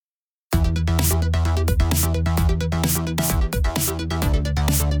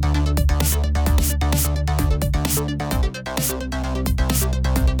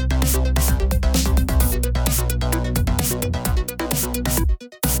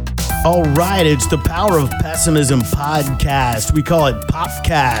All right, it's the Power of Pessimism podcast. We call it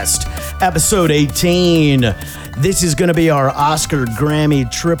Popcast, episode 18. This is going to be our Oscar, Grammy,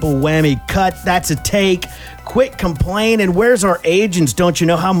 triple whammy cut. That's a take. Quit complaining. Where's our agents? Don't you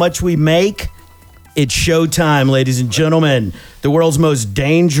know how much we make? It's showtime, ladies and gentlemen. The world's most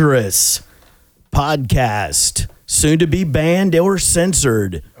dangerous podcast. Soon to be banned or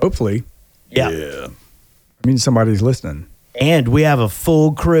censored. Hopefully. Yeah. I mean, somebody's listening. And we have a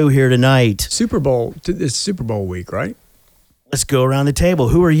full crew here tonight. Super Bowl. It's Super Bowl week, right? Let's go around the table.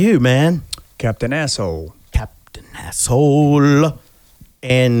 Who are you, man? Captain Asshole. Captain Asshole.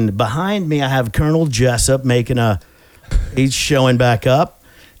 And behind me, I have Colonel Jessup he's showing back up.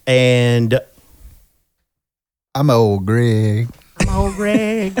 And I'm old Greg. I'm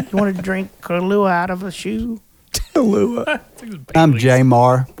Greg. You want to drink Kahlua out of a shoe? Kahlua. I'm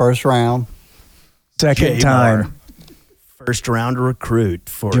J-Mar, first round. Second time. First round recruit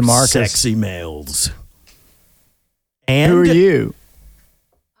for Jamarcus. Sexy males. And who are you?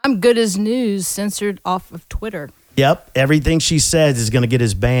 I'm good as news, censored off of Twitter. Yep, everything she says is going to get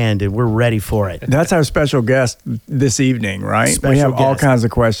us banned, and we're ready for it. That's our special guest this evening, right? Special we have all guest. kinds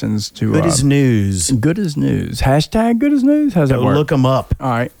of questions to. Good as news. Good as news. Hashtag good as news. How's that Go work? look them up. All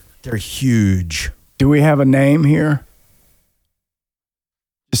right. They're huge. Do we have a name here?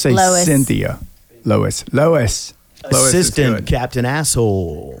 Just say Lois. Cynthia. Lois. Lois is Assistant good. Captain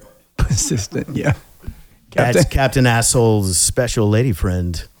Asshole. Assistant, yeah. That's Captain Asshole's special lady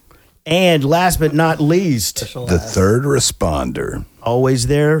friend. And last but not least, The third responder. always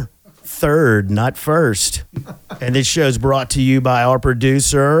there, third, not first. And this show's brought to you by our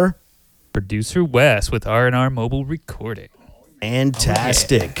producer. Producer Wes with R&R Mobile Recording.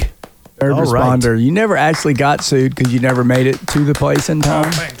 Fantastic. Third All right. responder. You never actually got sued because you never made it to the place in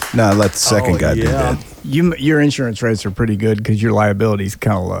time. No, let the second guy do yeah. that. Your insurance rates are pretty good because your liability is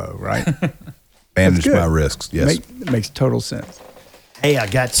kind of low, right? Manage good. my risks. Yes. Makes total sense. Hey, I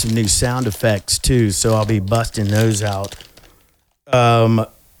got some new sound effects too, so I'll be busting those out.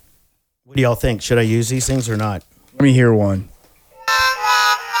 What do y'all think? Should I use these things or not? Let me hear one.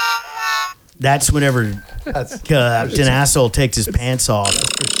 That's whenever Captain Asshole takes his pants off.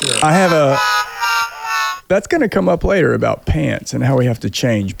 I have that's going to come up later about pants and how we have to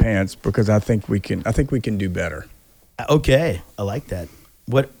change pants because I think we can do better. Okay, I like that.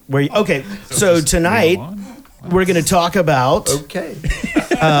 Okay, so tonight we're going to talk about Okay.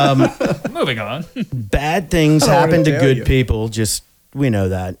 Moving on. bad things I don't happen wanna to tell good you. people. We know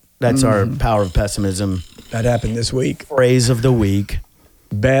that. That's our Power of Pessimism That happened this week. phrase of the week.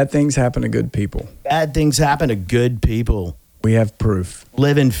 Bad things happen to good people. Bad things happen to good people. We have proof.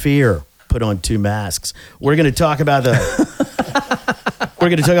 Live in fear. Put on 2 masks. We're going to talk about the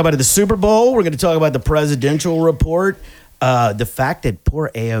Super Bowl. We're going to talk about the presidential report. The fact that poor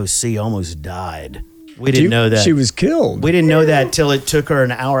AOC almost died. We didn't know that. She was killed. We didn't know that till it took her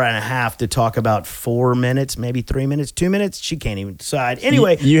an hour and a half to talk about 4 minutes, maybe 3 minutes, 2 minutes. She can't even decide.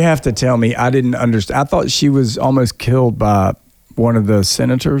 Anyway, You have to tell me. I didn't understand. I thought she was almost killed by one of the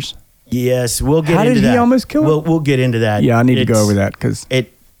senators. yes, we'll get How into did that. he almost kill her? We'll get into that. Yeah, I need to go It's- over that because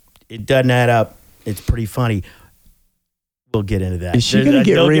It doesn't add up. It's pretty funny. We'll get into that. Is she gonna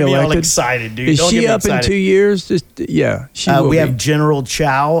get Don't get me all reelected? excited, dude. is Don't she get me up in excited. 2 years? She will We be. have General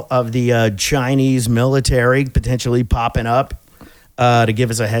Chow of the Chinese military potentially popping up to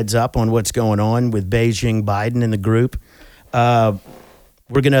give us a heads up on what's going on with Beijing, Biden, and the group.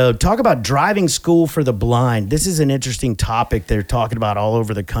 We're going to talk about driving school for the blind. This is an interesting topic they're talking about all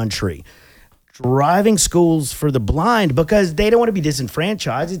over the country. Driving schools for the blind because they don't want to be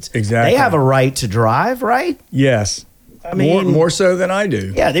disenfranchised. Exactly. They have a right to drive, right? Yes. I mean, more so than I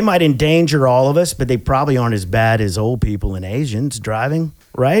do. yeah, they might endanger all of us, but they probably aren't as bad as old people and Asians driving,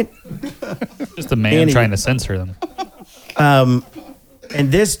 right? Just a man Anyway. trying to censor them. And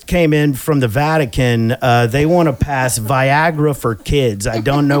this came in from the Vatican. They want to pass Viagra for kids. I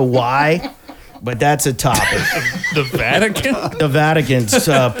don't know why, but that's a topic. The Vatican? The Vatican's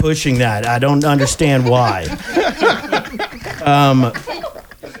pushing that. I don't understand why.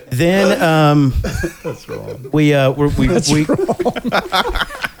 Then That's wrong.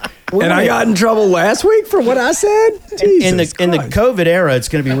 And I got in trouble last week for what I said. in the Jesus Christ. COVID era, it's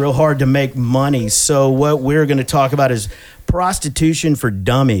going to be real hard to make money. So what we're going to talk about is prostitution for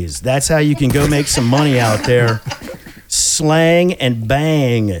dummies. That's how you can go make some money out there. Slang and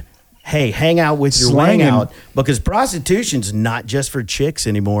bang. Hey, hang out with your wang Slanging. out because prostitution's not just for chicks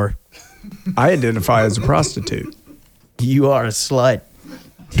anymore. I identify as a prostitute. You are a slut.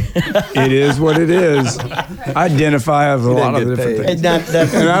 It is what it is. I identify as a lot of get different paid.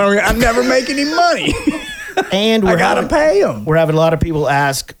 things. And And I never make any money. And I gotta pay them. we're having a lot of people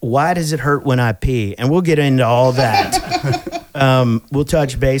ask, why does it hurt when I pee? And we'll get into all that. We'll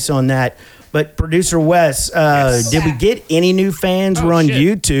touch base on that. But producer Wes, did we get any new fans? We're on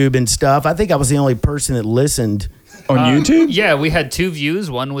shit. YouTube and stuff. I think I was the only person that listened. On YouTube? Yeah, we had 2 views.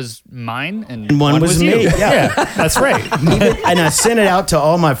 One was mine, and one was you. me. Yeah. That's right. And I sent it out to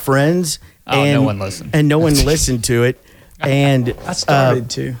all my friends. Oh, and no one listened. And no one listened to it. And I started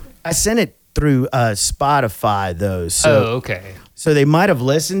to. I sent it through Spotify, though. So, Oh, okay. so they might have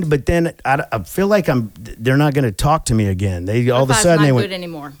listened, but then I feel like they're not going to talk to me again. They all of a Spotify's sudden not they good went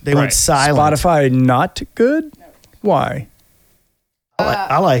anymore. they went Right. silent. Spotify not good? Why?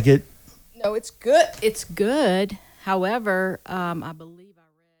 I like it. No, it's good. It's good. However, I believe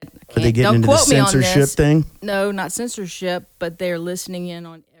I read. Are they getting Don't into the quote me on censorship this. thing? No, not censorship, but they're listening in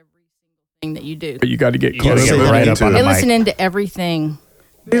on every single thing that you do. But you got to get You gotta close. get Listen right up to on it. the They mic. listen into everything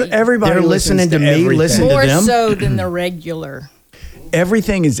Everybody They're listens listening to me, everything. listen to more them? so than the regular.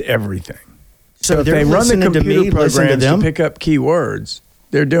 Everything is everything. So if they're they run the listening to computer me, listen to programs them. to pick up keywords,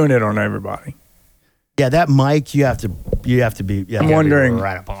 they're doing it on everybody. Yeah, that mic you have to be. Yeah. I'm wondering,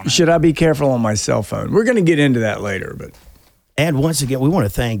 right up on it. should I be careful on my cell phone? We're going to get into that later, but And once again, we want to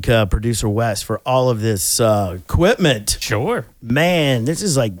thank producer Wes for all of this equipment. Sure. Man, this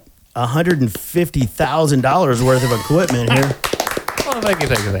is like $150,000 worth of equipment here. Oh, thank you.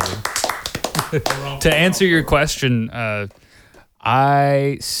 To answer your question,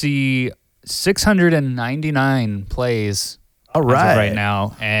 I see 699 plays All as of right. right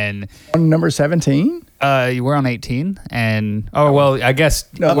now, and on number 17? we're on 18, and I guess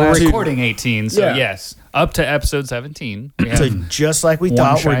No, we're last- recording 18, so Yeah. yes, up to episode 17. We So have, just like we One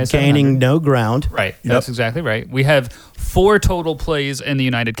thought, shy we're of gaining 700. no ground. right, that's exactly right. We have 4 total plays in the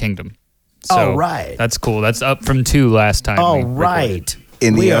United Kingdom. So All right. that's cool. That's up from 2 last time. All we recorded. right.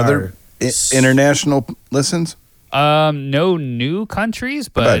 Any We other are international listens? No new countries,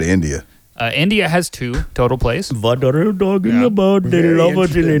 How about but India? India has 2 total plays. What are you talking Yeah. about? They Very love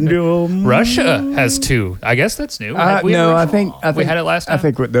it in India. Russia has 2. I guess that's new. Have we No, ever- I think we had it last time. I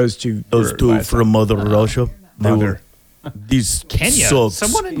think with those two. Those were two last from Mother Russia. They Mother. were these Kenya. sucks.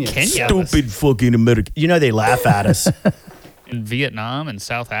 Someone in Kenya. Stupid fucking American. You know they laugh at us. In Vietnam and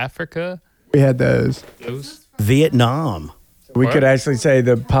South Africa. We had those. Those. Vietnam. We could actually say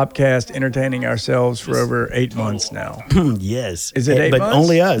the podcast entertaining ourselves for over 8 months now. Yes. Is it 8 But months?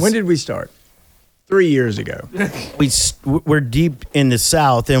 only us. When did we start? 3 years ago. We're deep in the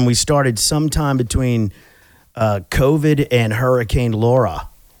South, and we started sometime between COVID and Hurricane Laura.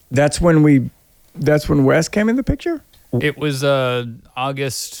 That's when Wes came in the picture? It was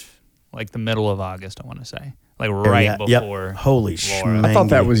August, like the middle of August, I want to say. Like right Yeah, yep. before. Holy Laura. I thought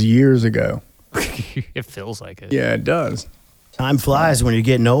that schmangy. was years ago. It feels like it. Yeah, it does. Time flies when you're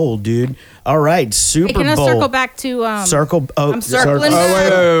getting old, dude. All right, Super Hey, can I Bowl. circle back to Circle. Oh, I'm circling Oh,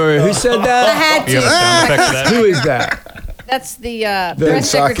 back. wait. Who said I that? had You have a sound to. effect for that? Who is that? That's the The press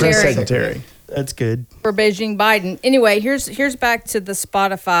secretary secretary. That's good. for Beijing Biden. Anyway, here's back to the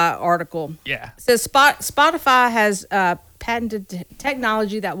Spotify article. Yeah. It says Spotify has patented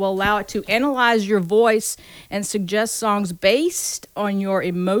technology that will allow it to analyze your voice and suggest songs based on your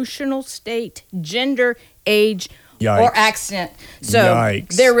emotional state, gender, age, or Yikes. accent. So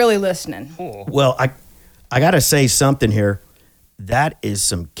Yikes. they're really listening. Well, I got to say something here. That is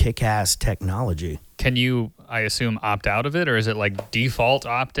some kick-ass technology. Can you, I assume, opt out of it, or is it like default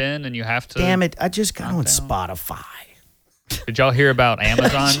opt in and you have to? Damn it! I just got on Spotify. Did y'all hear about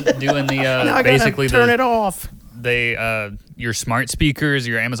Amazon doing the Now I gotta basically turn the it off. they your smart speakers,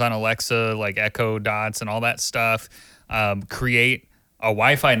 your Amazon Alexa, like Echo Dots and all that stuff, create a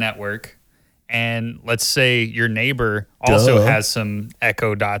Wi-Fi network. And let's say your neighbor also Duh. has some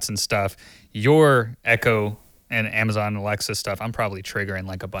Echo Dots and stuff. Your Echo and Amazon Alexa stuff, I'm probably triggering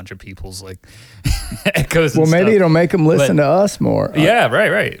like a bunch of people's like Echoes. Well, and maybe stuff. it'll make them listen But- to us more. Yeah,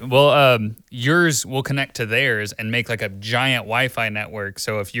 right. Well, yours will connect to theirs and make like a giant Wi-Fi network.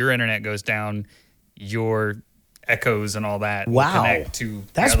 So if your internet goes down, your Echoes and all that will Wow. connect to the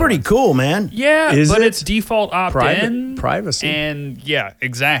That's other pretty ones. cool, man. Yeah, Is but it? it's default opt-in. Privacy. And yeah,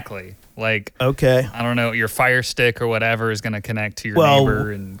 exactly. Like, Okay. I don't know, your Fire Stick or whatever is going to connect to your Well,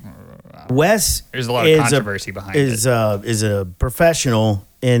 neighbor. And Wes there's a lot of controversy behind it. is a professional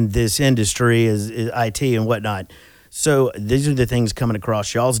in this industry, is IT and whatnot. So these are the things coming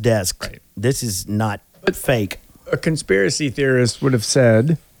across y'all's desk. Right. This is not fake. A conspiracy theorist would have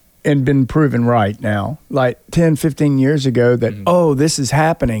said and been proven right now, like 10, 15 years ago, that, oh, this is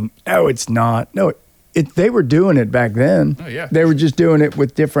happening. No, it's not. No, they were doing it back then. Oh, yeah. They were just doing it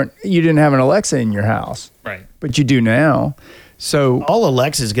with different, you didn't have an Alexa in your house, Right. but you do now. So All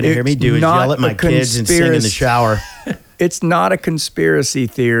Alexa's going to hear me It's do is not yell at my a kids and sing in the conspiracy. shower. it's not a conspiracy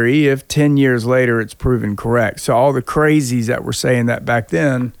theory if 10 years later it's proven correct. So all the crazies that were saying that back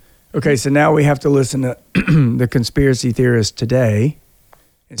then, okay, so now we have to listen to the conspiracy theorists today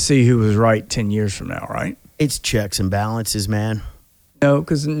and see who was right 10 years from now, right? It's checks and balances, man. No,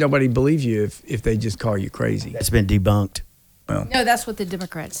 because nobody believes you if they just call you crazy. That's been debunked. No, that's what the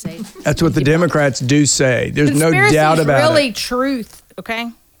Democrats say. That's what the Democrats do say. There's no Conspiracy doubt is about really it. truth,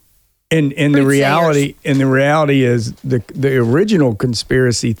 okay? And the Truth reality is the original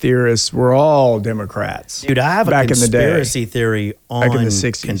conspiracy theorists were all Democrats. Dude, I have a Back in the day. conspiracy theory on Back in the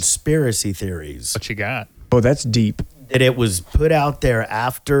 60s. conspiracy theories. What you got? Oh, that's deep. That it was put out there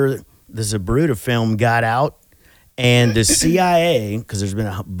after the Zabruta film got out, and the CIA, because there's been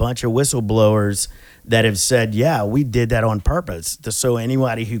a bunch of whistleblowers that have said, yeah, we did that on purpose. So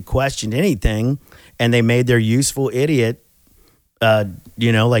anybody who questioned anything and they made their useful idiot,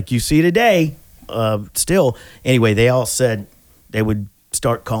 like you see today, still. Anyway, they all said they would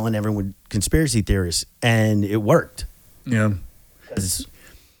start calling everyone conspiracy theorists, and it worked. Yeah. 'Cause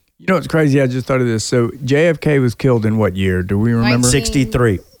You know what's crazy? I just thought of this. So JFK was killed in what year? Do we remember?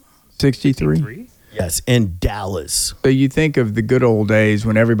 63. 63? Yes, in Dallas. So you think of the good old days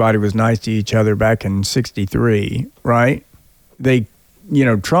when everybody was nice to each other back in 63, right?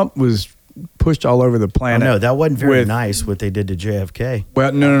 Trump was pushed all over the I planet. know that wasn't very with- nice what they did to JFK.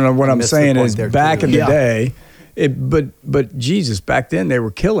 Well, no. What I'm missed the saying point is there, back too. in the Yeah. day, but Jesus, back then they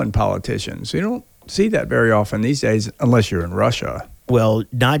were killing politicians. You don't see that very often these days unless you're in Russia. Well,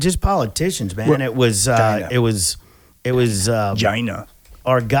 not just politicians, man. Well, It was China. it was China.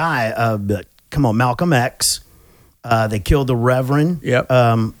 our guy. Come on, Malcolm X. They killed the Reverend. Yep.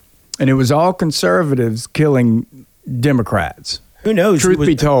 Um, And it was all conservatives killing Democrats. who knows? Truth who was,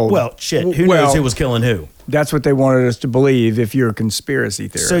 be told. Well, shit. Who Well- knows who was killing who? That's what they wanted us to believe if you're a conspiracy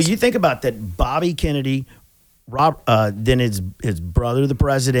theorist. So you think about that: Bobby Kennedy, then his brother, the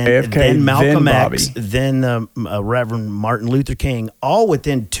president, AFK, then Malcolm then X, Bobby. then Reverend Martin Luther King, all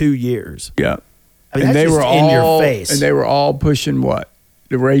within 2 years. Yeah. I mean, that's just in your face. And they were all pushing what?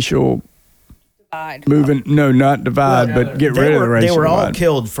 The racial Divide. movement. No, not divide, but get rid of the racial They were all divide.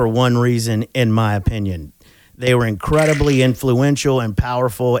 killed for one reason, in my opinion. They were incredibly influential and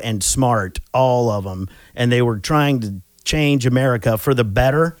powerful and smart, all of them. And they were trying to change America for the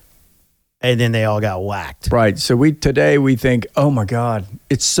better. And then they all got whacked. Right. So today we think, oh my God,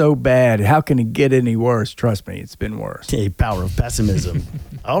 it's so bad. How can it get any worse? Trust me, it's been worse. Okay, power of pessimism.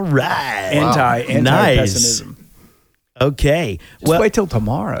 All right. Anti-pessimism. Okay. Just Well, wait till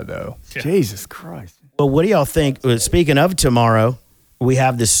tomorrow, though. Jesus Christ. well, what do y'all think? Speaking of tomorrow, we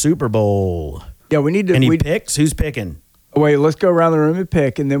have the Super Bowl. Yeah, we need to. Any picks? Who's picking? Wait, let's go around the room and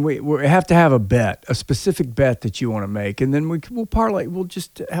pick, and then we have to have a bet, a specific bet that you want to make, and then we'll parlay. We'll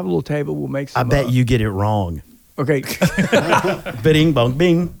just have a little table. We'll make some. I bet you get it wrong. Okay. Bing, bong,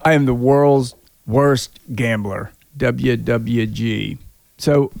 bing. I am the world's worst gambler. WWG.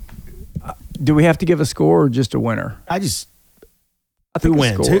 So, do we have to give a score or just a winner? I Who think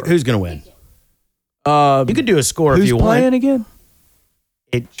wins? Who's going to win? You could do a score if Who's you playing want. again?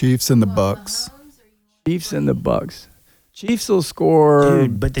 Chiefs and the Bucks. Chiefs and the Bucks. Chiefs will score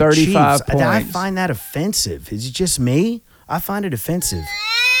Dude, but the 35 Chiefs, points. I find that offensive. Is it just me? I find it offensive.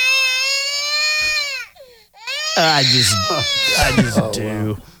 I just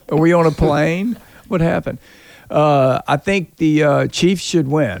do. Are we on a plane? What happened? I think the Chiefs should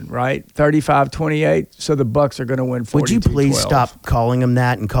win, right? 35-28. So the Bucks are going to win 42-12. Would you please stop calling them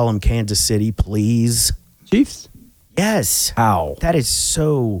that and call them Kansas City, please? Chiefs? Yes. How? That is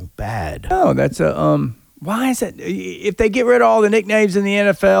so bad. No, that's a why is that? If they get rid of all the nicknames in the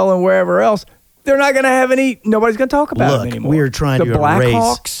NFL and wherever else, they're not going to have any. Nobody's going to talk about them Look, anymore. we are trying the to erase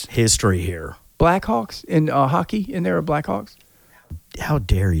Blackhawks, history here. Blackhawks in hockey, and there are Blackhawks. How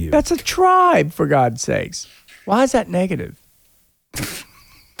dare you? That's a tribe, for God's sakes. Why is that negative?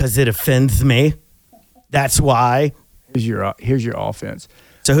 Because it offends me. That's why. Here's your offense.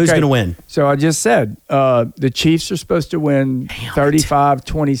 So who's Okay. going to win? So I just said the Chiefs are supposed to win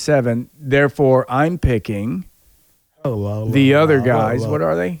 35-27. Therefore, I'm picking the other guys. What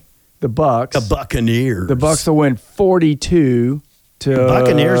are they? The Bucks. The Buccaneers. The Bucks will win 42 to The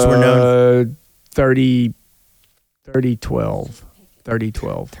Buccaneers were known 30-12. 30-12.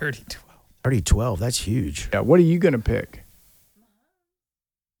 30-12. 30-12. That's huge. Yeah, what are you going to pick?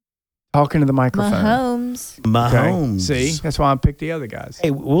 Talking to the microphone. Mahomes. Okay. Mahomes. See, that's why I picked the other guys. Hey,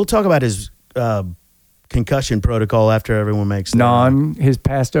 we'll talk about his concussion protocol after everyone makes His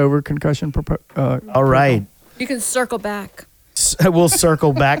passed over concussion. All right. You can circle back. We'll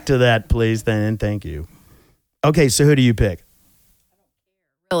circle back to that, please, then, and thank you. Okay, so who do you pick?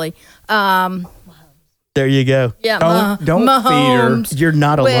 Really. There you go. Yeah. Don't Mahomes feed her. You're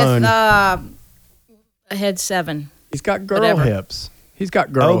not alone. With ahead 7. He's got girl Whatever. hips. He's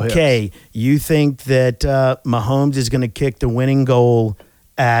got girl hips. Okay, you think that Mahomes is going to kick the winning goal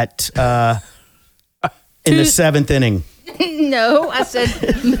at in the 7th inning? No, I said.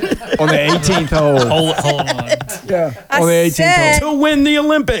 On the 18th hole. Hold on. Yeah. I On the 18th said- hole. To win the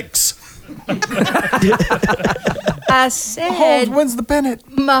Olympics. I said Mahomes wins the pennant.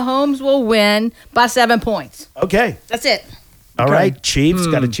 Mahomes will win by 7 points. Okay. That's it. All right. Chiefs.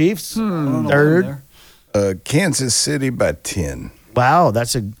 Got a Chiefs. Third. Kansas City by 10. Wow.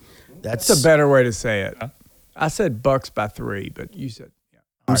 That's a That's a better way to say it. I said Bucks by 3, but you said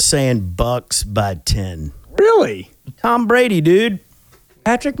I'm saying Bucks by 10. really? Tom Brady, dude.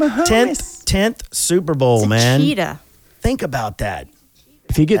 Patrick Mahomes. 10th Super Bowl, man. Cheetah. Think about that.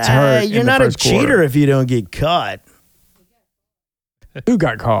 If he gets hurt, You're in the not a first cheater quarter. if you don't get caught. Who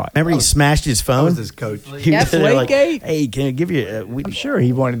got caught? Remember he smashed his That phone? was his coach. He Yep. was there like, Deflategate? hey, can I give you? I'm sure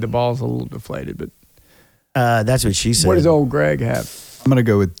he wanted the balls a little deflated, but That's what she said. what does old Greg have? I'm going to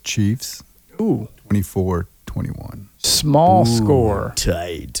go with Chiefs, Ooh, 24-21. small score.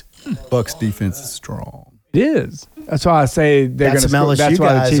 Tight. Bucks defense is strong. It is. That's why I say they're Got going to some score. LSU That's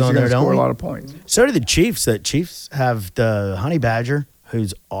why the guys Chiefs on are going there, to don't score a we? lot of points. So do the Chiefs. The Chiefs have the Honey Badger,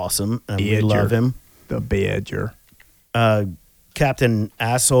 who's awesome, and we Badger. love him. The Badger. Captain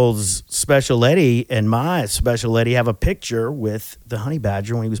Asshole's special lady and my special lady have a picture with the Honey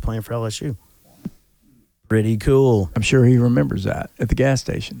Badger when he was playing for LSU. Pretty cool. I'm sure he remembers that at the gas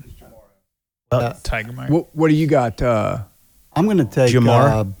station. Tiger Mark. What do you got? I'm going to take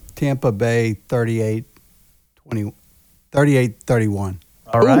Jamar? Tampa Bay 38-31.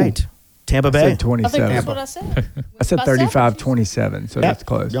 All right. Tampa I Bay. said I think 27. that's what I said. I said About 35-27, so Yep. that's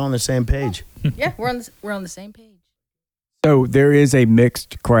close. You're on the same page. Yeah, we're on the same page. So there is a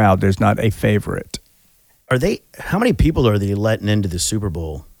mixed crowd. There's not a favorite. Are they? How many people are they letting into the Super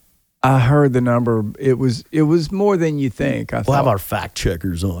Bowl? I heard the number. It was more than you think. I We'll thought. have our fact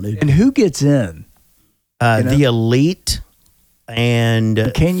checkers on it. And who gets in? you know? The elite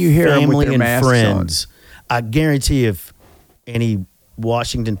and Can you hear 'em with family their and masks friends. I guarantee if any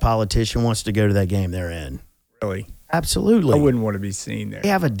Washington politician wants to go to that game, they're in. Really? Absolutely. I wouldn't want to be seen there. They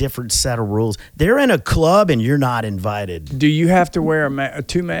have a different set of rules. They're in a club and you're not invited. Do you have to wear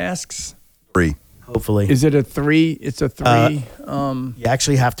 2 masks? 3. Hopefully, Is it a 3? It's a 3. you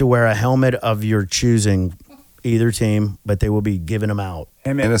actually have to wear a helmet of your choosing, either team, but they will be giving them out.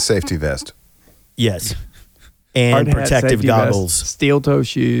 And a safety vest. Yes, and hard hat, protective safety vest, goggles. steel toe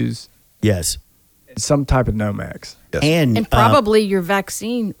shoes, Yes, some type of Nomex. Yes. And probably your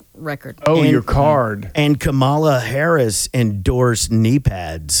vaccine record. Oh, And- your card. and Kamala Harris endorsed knee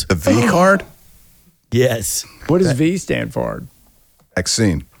pads. The V card? Yes. What does V stand for?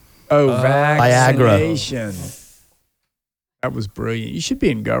 Vaccine. Oh, Viagra. vaccination. That was brilliant. You should be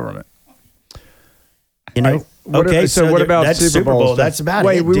in government. You know. What okay. so what there- about that's Super Bowl? stuff? That's about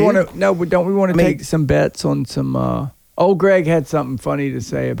Wait, it. we dude. want to no, don't we want to I mean- take some bets on some? Old Greg had something funny to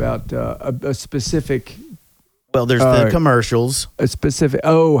say about a specific. Well, there's the commercials. A specific.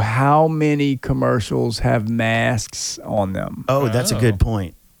 Oh, how many commercials have masks on them? Oh, that's a good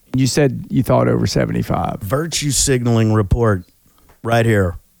point. You said you thought over 75. Virtue signaling report, right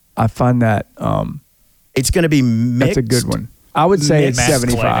here. I find that It's going to be mixed. that's a good one. I would say it's Mask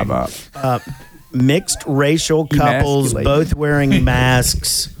 75 lighting. up. Mixed racial couples, Emasculated. both wearing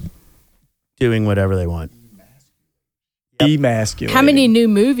masks, doing whatever they want. Emasculated. How many new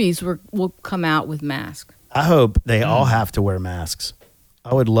movies will come out with masks? I hope they all have to wear masks.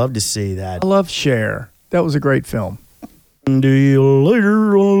 I would love to see that. I love Cher. That was a great film. Do you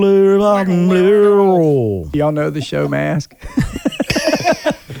live on little? Y'all know the show Mask?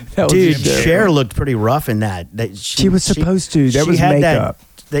 That was Dude, a good Cher one. looked pretty rough in that. She was supposed to. That she was had makeup.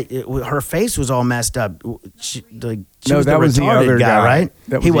 her face was all messed up. She No, was that the was the retarded other guy. right?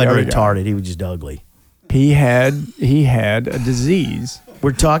 That was He the wasn't other guy. retarded. He was just ugly. He had a disease,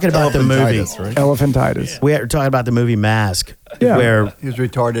 We're talking about the movie. Elephantitis, right? elephantitis. We're talking about the movie Mask. Yeah. Where He was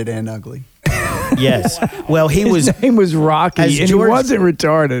retarded and ugly. yes, well he was. His name was Rocky, As and George- he wasn't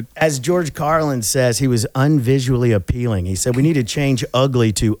retarded. As George Carlin says, he was unvisually appealing. He said we need to change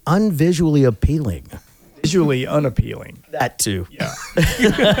ugly to unvisually appealing. Visually unappealing. That too. Yeah.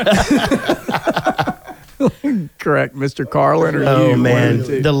 Correct, Mr. Carlin. Or Oh you, man, one of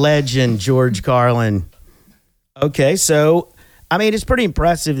the two. the legend George Carlin. Okay, so I mean it's pretty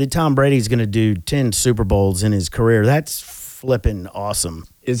impressive that Tom Brady's going to do 10 Super Bowls in his career. That's flipping awesome.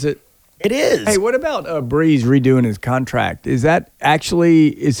 Is it? It is. Hey, what about Breeze redoing his contract? Is that actually?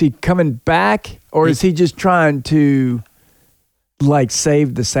 Is he coming back, or is he just trying to like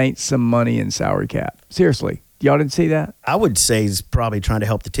saved the Saints some money in salary cap. Seriously, y'all didn't see that? I would say he's probably trying to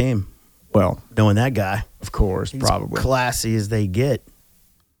help the team, Well, knowing that guy. of course, He's probably classy as they get.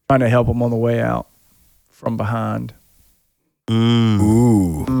 trying to help them on the way out from behind.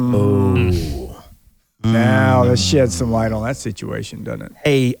 Ooh. Now let's shed some light on that situation, doesn't it?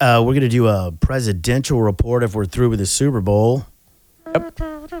 Hey, we're going to do a presidential report if we're through with the Super Bowl.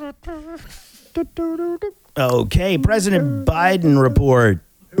 Okay, President Biden report.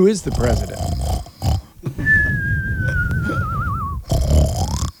 Who is the president?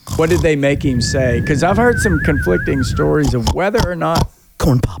 What did they make him say? Because I've heard some conflicting stories of whether or not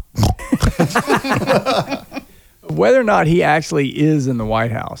he actually is in the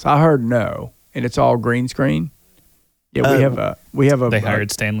White House. I heard no, and it's all green screen. Yeah, we have a. They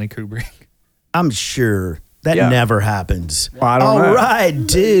hired Stanley Kubrick. I'm sure that Yeah. never happens. Well, I don't know. All right,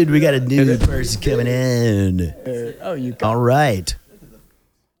 dude, we got a new person coming in. you All right.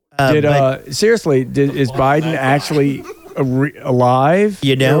 Seriously, is Biden actually alive?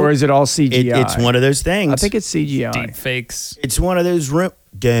 You know, or is it all CGI? It's one of those things. I think it's CGI. Deep fakes. It's one of those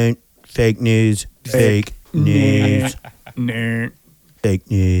don't fake news, fake news, No. fake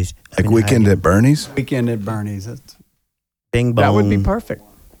news. Like Weekend at Bernie's? Weekend at Bernie's. That's Bing bong. That would be perfect.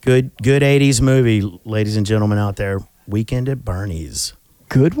 Good 80s movie, ladies and gentlemen out there. Weekend at Bernie's.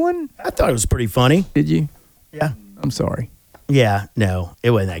 Good one? I thought it was pretty funny. Did you? Yeah. I'm sorry. Yeah, no,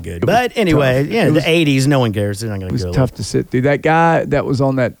 it wasn't that good. But anyway, tough. yeah, It was- the 80s, no one cares. They're not going It to was go. tough to sit through. That guy that was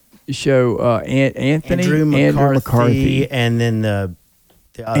on that show, Anthony Andrew McCarthy, McCarthy. and then the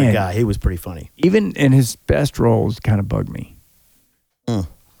other Man. guy. He was pretty funny. Even in his best roles, kind of bugged me. Mm.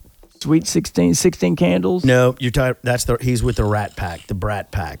 Sweet 16 Candles. No, you're talking. He's with the Rat Pack, the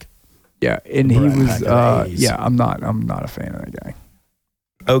Brat Pack. Yeah, and he Right, was. back in the 80s. Yeah, I'm not a fan of that guy.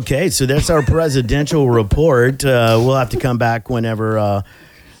 Okay, so that's our presidential report. We'll have to come back whenever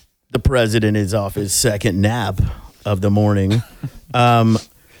the president is off his second nap of the morning.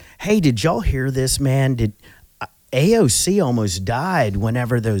 Hey, did y'all hear this, man? Did AOC almost died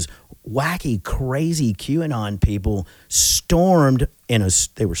whenever those wacky, crazy QAnon people stormed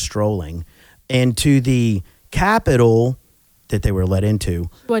they were strolling into the Capitol that they were let into.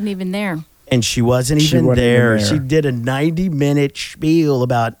 Wasn't even there. And she wasn't She even wasn't even there. there. She did a 90-minute spiel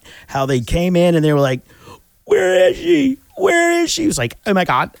about how they came in and they were like, "Where is she? Where is she?" He was like, "Oh my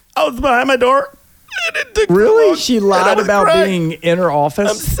God, I was behind my door." And it took so Really? long, She and I lied was about crying. being in her I'm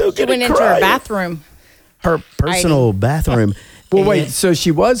office? so She good went at into her crying. bathroom. Her personal bathroom. Well, wait. And- So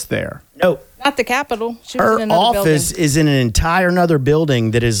she was there. No, Not the Capitol. She was her in another office building. is in an entire another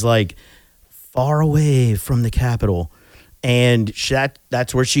building that is like far away from the Capitol. And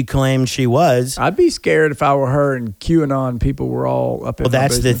that's where she claimed she was. I'd be scared if I were her and QAnon people were all up in Well, my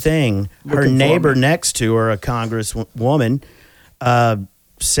that's the business. thing. Her Looking for neighbor me. next to her, a congresswoman,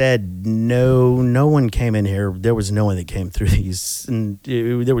 said no one came in here. There was no one that came through these, and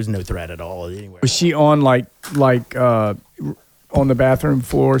there was no threat at all anywhere. Was she on like on the bathroom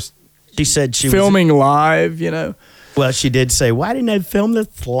floor She said she filming live? You know. was. Well, she did say, "Why didn't I film this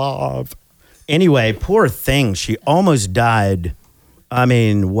live?" Anyway, poor thing. She almost died. I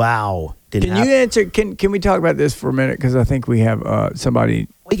mean, wow. Can you answer? Can we talk about this for a minute? Because I think we have somebody.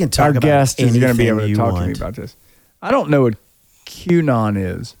 We can talk Our about guest is going to be anything able to you talk to me want. about this. I don't know what QAnon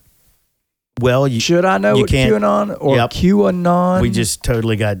is. Well, Should I know you what can't- QAnon or Yep. QAnon? we just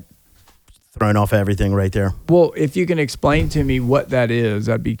totally got thrown off everything right there. Well, if you can explain to me what that is,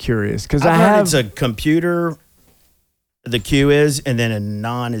 I'd be curious. Because I I've heard have. it's a computer. The Q is, and then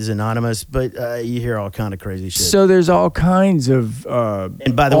anon is anonymous, but you hear all kind of crazy shit. So there's all kinds of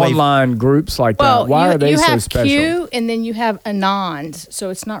and by the way, online groups like Well, that. Why you, are they you so have special? Q and then you have Anons.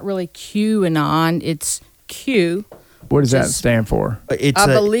 So it's not really QAnon, it's Q. What does that just- stand for? it's I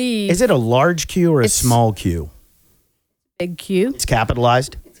believe is it a large Q or a it's- small Q? Big Q, It's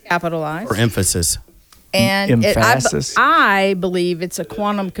capitalized capitalized. for emphasis. And Emphasis. I believe it's a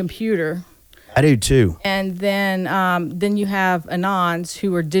quantum computer. I do too. And then you have Anons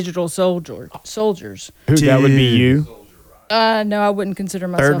who are digital soldiers. Who that would be Dude. you? No, I wouldn't consider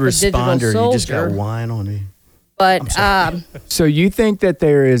myself Third a digital responder, soldier. you just got wine on me. But So you think that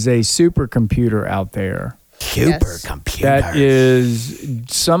there is a supercomputer out there Supercomputer. that is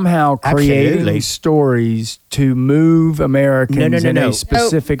somehow creating Absolutely. stories to move Americans in no. a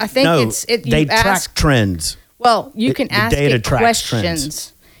specific? I think No, it's you they track ask. trends. Well, you It- can the ask data it tracks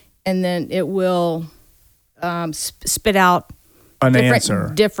questions, and then it will spit out an different,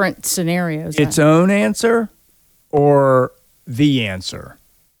 answer. different scenarios. Its own answer or the answer?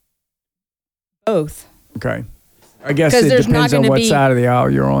 Both. Okay. I guess 'Cause it there's not depends on gonna what be- side of the aisle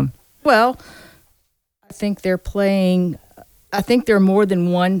you're on. Well, I think they're playing I think there are more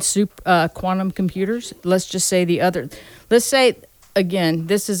than one quantum computers. Let's just say the other. Let's say again,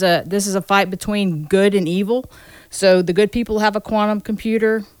 this is a fight between good and evil. So the good people have a quantum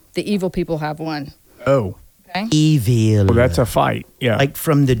computer. The evil people have one. Oh, Okay. Evil. well, that's a fight. Yeah, like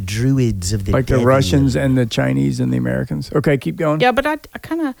from the druids of the like the devil. Russians and the Chinese and the Americans. Okay, keep going. Yeah, but I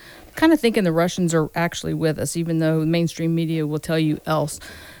kind of thinking the Russians are actually with us, even though mainstream media will tell you else.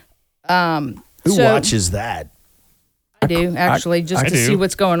 Who So- watches that? I do actually, just I to do. see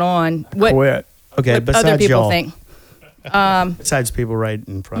what's going on. What Quit. Okay, what besides other people y'all, think. besides people right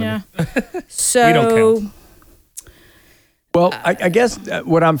in front Yeah. of me. So We don't count. Well, I guess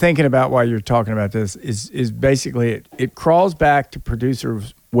what I'm thinking about while you're talking about this is basically it crawls back to producer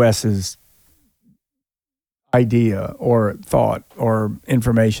Wes's idea or thought or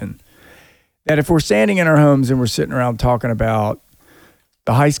information that if we're standing in our homes and we're sitting around talking about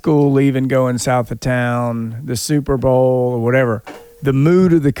the high school leaving, going south of town, the Super Bowl or whatever, the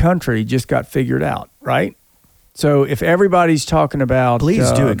mood of the country just got figured out, right? So if everybody's talking about,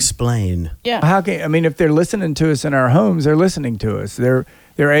 Please do explain. yeah. how can I mean if they're listening to us in our homes, they're listening to us. They're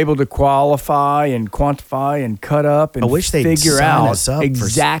able to qualify and quantify and cut up and I wish they'd figure sign out us up for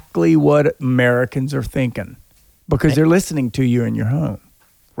exactly what Americans are thinking because they're listening to you in your home,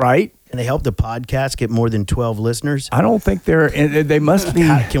 right? Can they help the podcast get more than 12 listeners? I don't think they must be.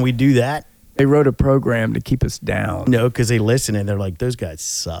 Can we do that? They wrote a program to keep us down. No, because they listen and they're like, those guys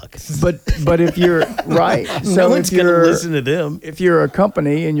suck. But if you're right, so No one's if going to you're listen to them. if you're a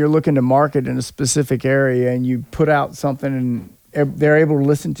company and you're looking to market in a specific area and you put out something and they're able to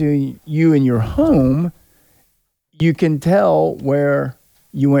listen to you in your home, you can tell where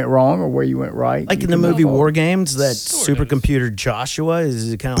you went wrong or where you went right. Like You in the can movie know. War Games, that Sort of. supercomputer Joshua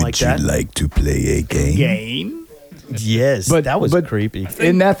is kind of like that. like to play a game? game. Yes, But- that was but- creepy.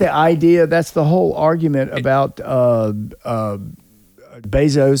 Isn't that the idea? That's the whole argument about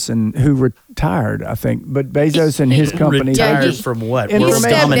Bezos and who retired, I think. But Bezos and his company Retired he- from what? he World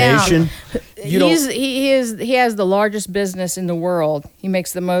stepped domination? You don't- he has the largest business in the world. He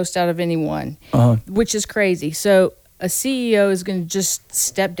makes the most out of anyone, which is crazy. So a CEO is going to just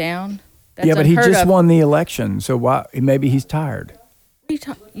step down. That's yeah, but he unheard just of. won the election, so why? Maybe he's tired. What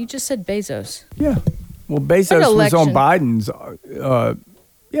are you, you just said Bezos. Yeah. Well, Bezos was on election? Biden's.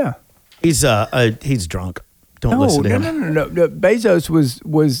 Yeah. He's drunk. Don't listen to him. No. Bezos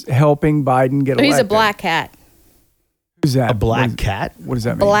was helping Biden get elected. He's a black hat. Who's that? A black cat? What does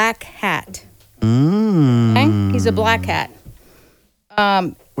that mean? Black hat. Okay? He's a black hat.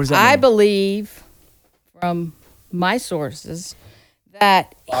 What does that I mean? believe from my sources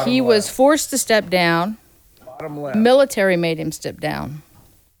that he was forced to step down. Bottom left. Military made him step down.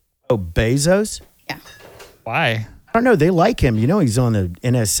 Oh, Bezos? Yeah. Why? I don't know. They like him. You know, he's on the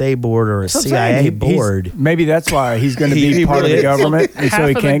NSA board or a That's what I'm CIA saying. He's- board. Maybe that's why he's going to He be part really of the is. government, and so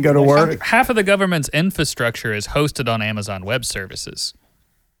he can't go to work. Half of the government's infrastructure is hosted on Amazon Web Services.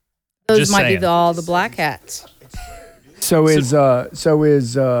 Those Just might be saying. all the black hats. So is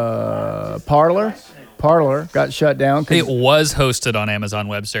Parler? Parler got shut down It because was hosted on Amazon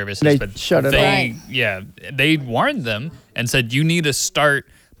Web Services, They but shut it they, off. yeah, they warned them and said you need to start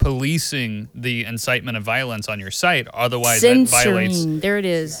policing the incitement of violence on your site, otherwise that violates. Censoring. There it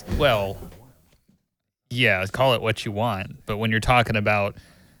is. Well, yeah, call it what you want, but when you're talking about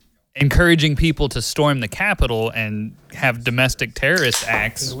encouraging people to storm the Capitol and have domestic terrorist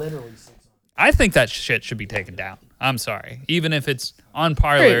acts, I think that shit should be taken down. I'm sorry. Even if it's on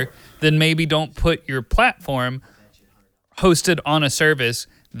Parler, then maybe don't put your platform hosted on a service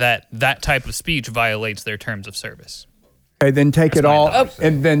that type of speech violates their terms of service. okay, then take it my all thought.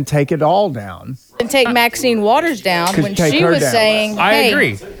 and then take it all down. And take Maxine Waters down when take she her was down. saying, I hey,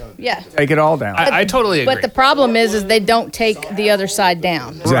 agree. Yeah. Take it all down. I totally agree. But the problem is they don't take the other side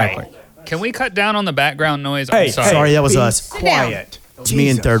down. exactly. Can we cut down on the background noise? Hey, I'm sorry. Sorry, that was Be us. Quiet. It's me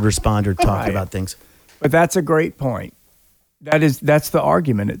and Jesus. third responder talking Right. about things. But that's a great point. That's the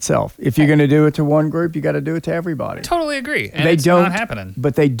argument itself. If you're going to do it to one group, you got to do it to everybody. Totally agree. And They it's don't not happening.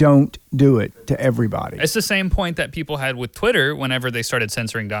 but they don't do it to everybody. It's the same point that people had with Twitter whenever they started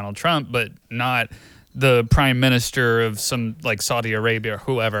censoring Donald Trump, but not the prime minister of some like Saudi Arabia or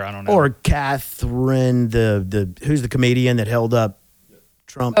whoever. I don't know. Or Catherine, the who's the comedian that held up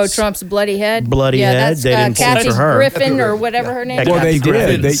Trump's. Oh, Trump's bloody head? Bloody yeah, head? That's They didn't Kathy censor her. Griffin or whatever her name is. Yeah, Well, they Kathy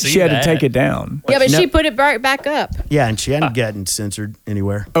Griffin. did. See She had to that. take it down. Yeah, but No. she put it right back up. Yeah, and she hadn't gotten censored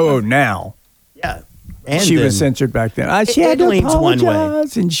anywhere. Oh, now. Yeah. And She was then- censored back then. She had it to leans one way.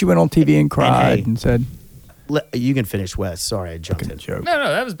 apologize. And she went on TV and cried hey. and said, You can finish, Wes. Sorry, I jumped in. joke. no,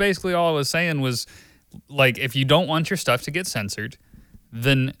 that was basically all I was saying was like if you don't want your stuff to get censored,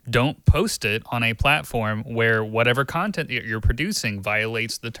 then don't post it on a platform where whatever content that you're producing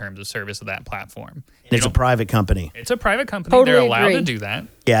violates the terms of service of that platform. It's a private company. It's a private company. Totally They're allowed agree. to do that.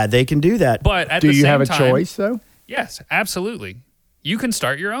 Yeah, they can do that. But at Do the you same have a time, choice though? Yes, absolutely. You can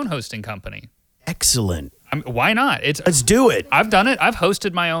start your own hosting company. Excellent. Why not? Let's do it. I've done it. I've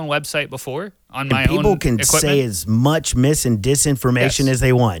hosted my own website before on my And people own can equipment. say as much mis and disinformation Yes. as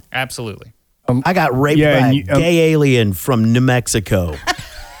they want. Absolutely. I got raped Yeah, by and a you- gay alien from New Mexico.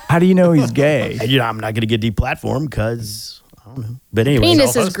 How do you know he's gay? And, I'm not going to get deplatformed because I don't know. But anyway, Penis I'll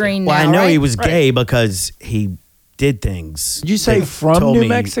is host it. green well, now, I know right? he was gay because he did things. Did you say They from told New me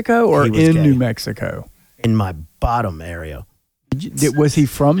Mexico or he was in gay. New Mexico? In my bottom area. Was he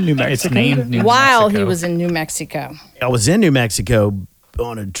from New Mexico? It's named New While Mexico. he was in New Mexico. I was in New Mexico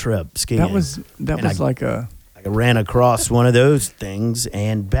on a trip skiing. That was And like a. I ran across one of those things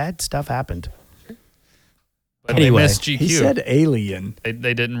and bad stuff happened. But Anyway, they missed GQ. He said alien.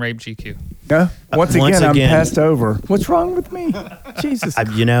 They didn't rape GQ. No. Once again, Once I'm again. passed over. What's wrong with me? Jesus.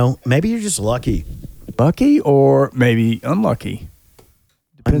 Maybe you're just lucky. Lucky or maybe unlucky.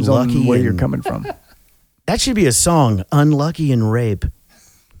 Depends Unlucky on where you're and- coming from. That should be a song, Unlucky in Rape.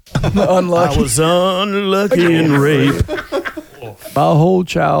 Unlucky. I was unlucky in rape. My whole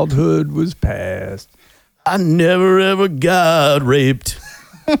childhood was past. I never ever got raped.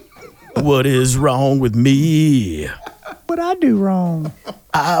 What is wrong with me? What I do wrong?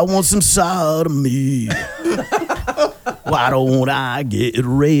 I want some sodomy. Why don't I get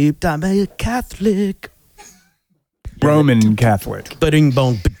raped? I'm a Catholic. Roman Catholic. Ba-ding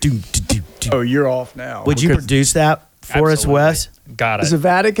bong, ba-doom, do-do, do. Oh, you're off now. Would you because- produce that for us, Absolutely. Wes? Got Does the it.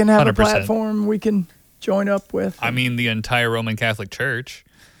 Vatican have a 100%. platform we can join up with? I mean, the entire Roman Catholic Church.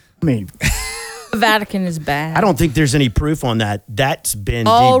 I mean, The Vatican is bad. I don't think there's any proof on that. That's been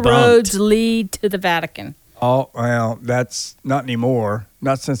All debunked. roads lead to the Vatican. well, that's not anymore.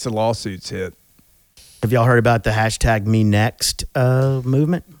 Not since the lawsuits hit. Have y'all heard about the hashtag Me Next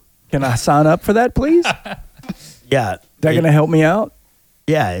movement? Can I sign up for that, please? Yeah. That going to help me out?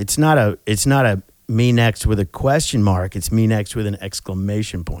 Yeah, it's not a me next with a question mark. It's me next with an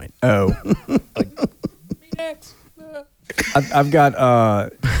exclamation point. Oh. I've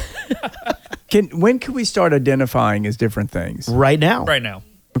got. When can we start identifying as different things? Right now. Right now.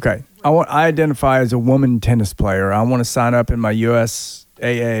 Okay. I identify as a woman tennis player. I want to sign up in my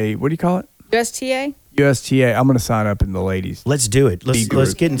USAA. What do you call it? USTA? USTA. I'm going to sign up in the ladies. Let's do it. Let's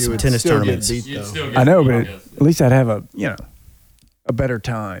get in You some would tennis still get tournaments. beat, though. I know, but at least I'd have a better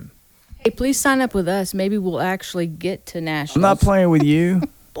time. Hey, please sign up with us. Maybe we'll actually get to nationals. I'm not playing with you.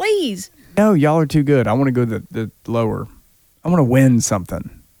 Please. No, y'all are too good. I want to go the lower. I want to win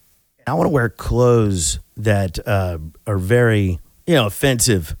something. I want to wear clothes that are very,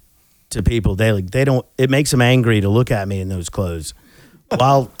 offensive to people. They don't. It makes them angry to look at me in those clothes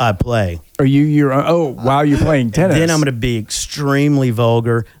while I play. Are you while you're playing tennis? Then I'm going to be extremely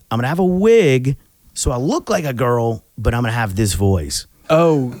vulgar. I'm going to have a wig, so I look like a girl, but I'm going to have this voice.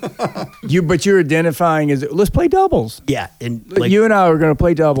 But you're identifying as let's play doubles. Yeah, and You and I are going to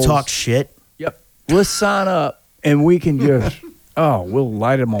play doubles. talk shit. Yep. Let's sign up and we can just we'll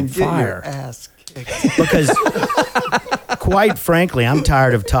light them on Get your fire. ass kicked. Because quite frankly, I'm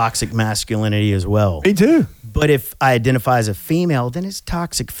tired of toxic masculinity as well. Me too. But if I identify as a female, then it's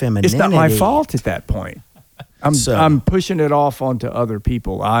toxic femininity. It's not my fault at that point. I'm pushing it off onto other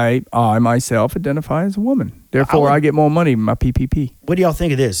people. I myself identify as a woman. Therefore, I get more money in my PPP. What do y'all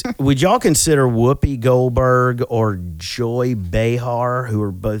think of this? Would y'all consider Whoopi Goldberg or Joy Behar, who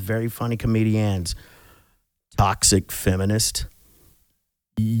are both very funny comedians, toxic feminist?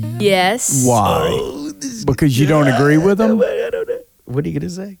 Yes. Why? Because you don't agree with them? What are you going to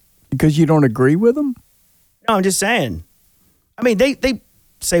say? Because you don't agree with them? No, I'm just saying. I mean, they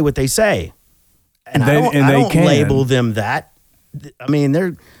say what they say. And They- I don't, and I they don't can. label them that. I mean,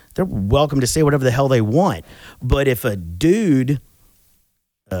 they're welcome to say whatever the hell they want. But if a dude,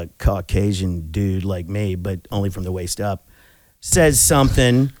 a Caucasian dude like me, but only from the waist up, says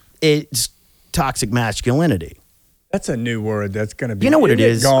something, it's toxic masculinity. That's a new word that's going to be. You know what it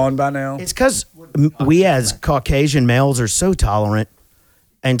Isn't is? Gone by now. It's because we as Caucasian males are so tolerant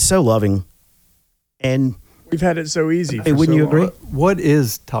and so loving. And We've had it so easy. Hey, for wouldn't so you long. agree? What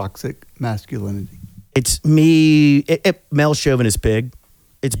is toxic masculinity? it's me, male chauvinist pig.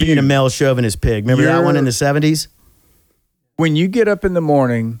 It's being a male chauvinist pig. Remember that one in the 70s? When you get up in the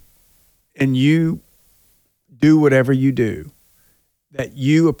morning and you do whatever you do, that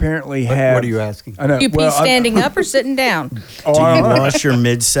you apparently have. What are you asking? I know. You pee well, standing up or sitting down? Do you wash your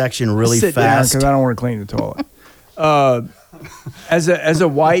midsection really sit fast? because I don't want to clean the toilet. As a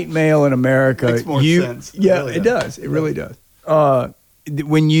white male in America, Makes more you sense. It yeah, really it does. does. It really does.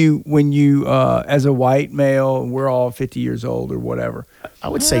 when you as a white male, we're all 50 years old or whatever. I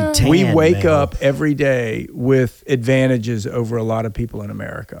would say 10. We wake up every day with advantages over a lot of people in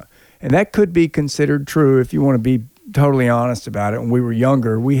America. And that could be considered true if you want to be totally honest about it. When we were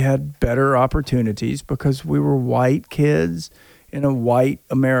younger, we had better opportunities because we were white kids in a white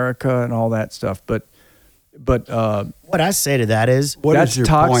America and all that stuff. But What I say to that is, that's is your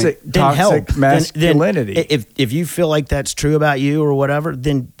toxic then help. toxic masculinity. Then if you feel like that's true about you or whatever,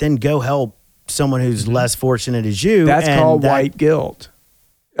 then go help someone who's less fortunate as you. That's and called that- white guilt.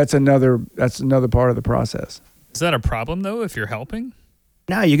 That's another part of the process. Is that a problem though? If you're helping,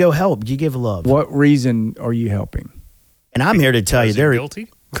 No, you go help. You give love. What reason are you helping? And I'm here to tell you, is it there. guilty?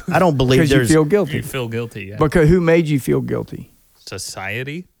 I don't believe Because you there's. feel guilty. You feel guilty. Yeah. Because who made you feel guilty?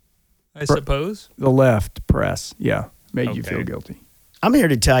 Society, I suppose. The left press, made you feel Okay. guilty. I'm here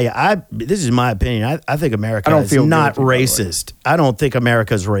to tell you. This is my opinion. I think America I don't is feel not guilty, by the way. racist. I don't think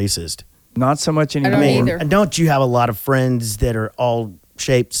America's racist. Not so much I anymore. don't I mean, either. and don't you have a lot of friends that are all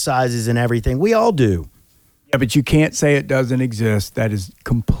shapes, sizes, and everything? We all do. Yeah, but you can't say it doesn't exist. That is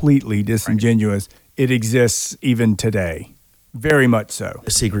completely disingenuous. It exists even today. Very much so.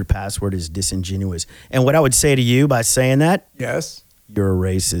 The secret password is disingenuous. And what I would say to you by saying that, Yes. you're a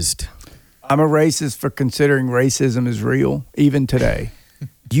racist. I'm a racist for considering racism is real, even today.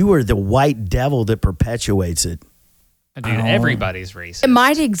 You are the white devil that perpetuates it. Dude, everybody's racist. It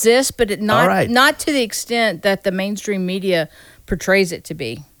might exist, but All right. not to the extent that the mainstream media portrays it to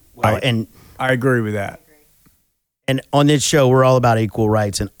be. Well, and I agree with that. on this show, we're all about equal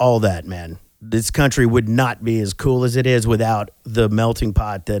rights and all that, man. This country would not be as cool as it is without the melting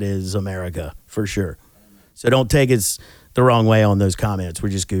pot that is America, for sure. So don't take us the wrong way on those comments. We're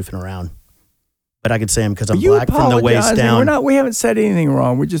just goofing around. But I can say them because I'm You black from the waist apologizing. down. We haven't said anything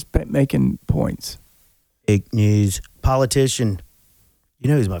wrong. We're just making points. Fake news. Politician. You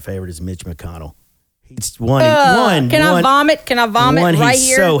know who's my favorite is Mitch McConnell. He's one. Can I vomit? Can I vomit one, right he's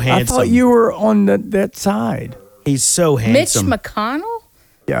here? so I handsome. thought you were on that side. He's so Mitch handsome. McConnell?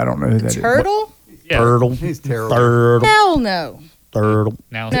 Yeah, I don't know who that is. Turtle? Yeah. Turtle. He's terrible. Turtle. Hell no. Turtle.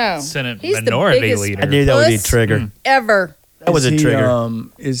 Now No. Senate He's the minority biggest- leader. I knew that would be a Puss. trigger. Ever. That was a trigger.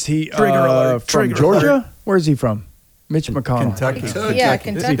 Is he Trigger alert, from trigger Georgia? alert. Where's he from? Mitch McConnell. Kentucky. Yeah, Isn't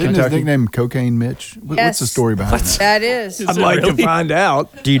Kentucky. his nickname Cocaine Mitch? What's Yes. the story behind that? That is. I'd like to find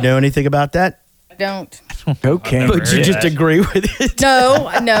out. Do you know anything about that? Don't. Cocaine. Never But you heard just that. agree with it? No.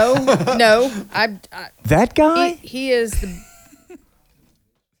 That guy? He is the.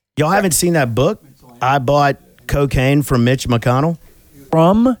 Y'all haven't seen that book? I bought cocaine from Mitch McConnell.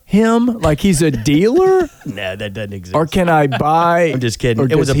 From him? Like he's a dealer? No, that doesn't exist. Or can I buy? I'm just kidding. or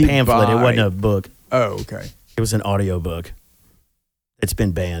It was a does he pamphlet. It buy? wasn't a book. Oh, okay. It was an audio book. It's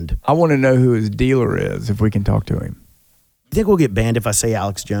been banned. I want to know who his dealer is if we can talk to him. You think we'll get banned if I say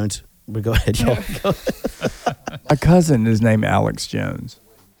Alex Jones? But go ahead, y'all. Go. My cousin is named Alex Jones.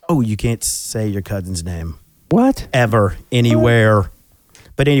 Oh, you can't say your cousin's name What? ever, anywhere.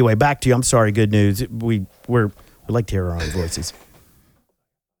 But anyway, back to you. I'm sorry. Good news. We like to hear our own voices.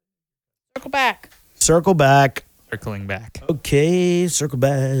 Circle back. Circle back. Circling back. Okay, circle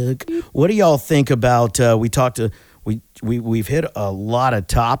back. What do y'all think about? We've hit a lot of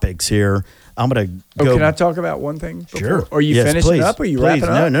topics here. I'm gonna Oh, go. can I talk about one thing? Before? Sure. Are you Yes, finishing please. up? Or are you Please.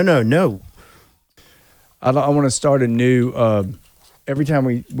 wrapping up? No. I want to start a new. Every time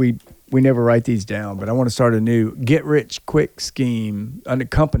we never write these down, but I want to start a new get rich quick scheme under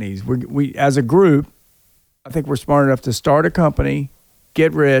companies. We as a group, I think we're smart enough to start a company,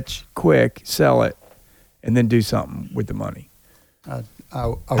 get rich quick, sell it, and then do something with the money. I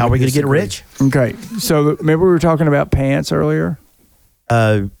How are we gonna get rich? Okay, so remember we were talking about pants earlier.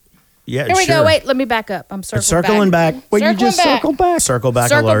 Yeah. Here we sure. go. Wait, let me back up. I'm Circling back. Well, you Circling just back. circled back. Circle back.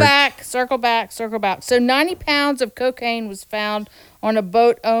 Circle alert. back, circle back, circle back. So 90 pounds of cocaine was found on a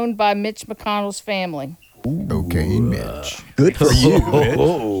boat owned by Mitch McConnell's family. Cocaine Mitch. Good for you.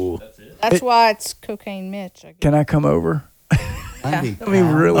 Oh. That's why it's Cocaine Mitch. I guess. Can I come over? I mean,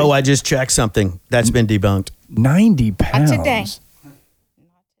 really? Oh, I just checked something. That's been debunked. 90 pounds. Not today.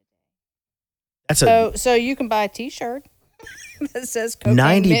 That's a So you can buy a T-shirt that says Cocaine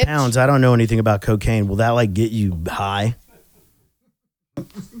 90 Mitch. pounds. I don't know anything about cocaine. Will that like get you high?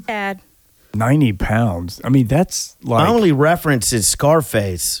 Dad. 90 pounds. I mean, that's like. My only reference is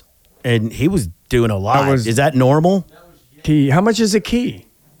Scarface, and he was doing a lot. was- Is that normal? Key. How much is a key?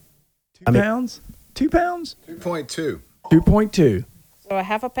 2 I mean- pounds? 2 pounds? 2.2. 2.2. So a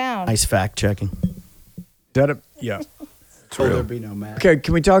half a pound. Nice fact checking. Is that a. Yeah. So there'll be no math. Okay,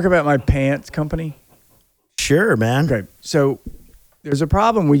 can we talk about my pants company? Sure, man. Okay, so there's a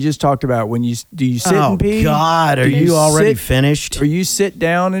problem we just talked about when you sit Oh and pee. God, are Do you already sit- finished? Or you sit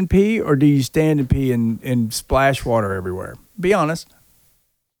down and pee, or do you stand and pee and splash water everywhere? Be honest.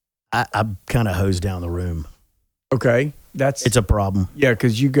 I'm kind of hosed down the room. Okay, that's It's a problem. yeah,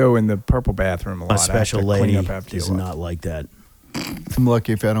 because you go in the purple bathroom a lot. My I have to special clean lady up after you is a lot. not like that. I'm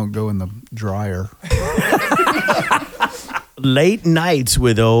lucky if I don't go in the dryer. Late nights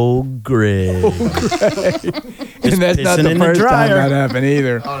with old Greg. And that's not pissing the in the first time dryer. that happened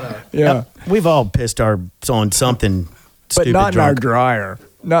either. Yeah, We've all pissed on something but stupid not in our drunk. dryer.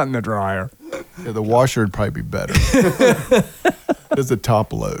 Not in the dryer. Yeah, the washer would probably be better. It's the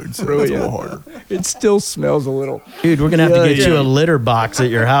top load, so it's a little harder. It still smells a little. Dude, we're gonna have to get Yeah. you a litter box at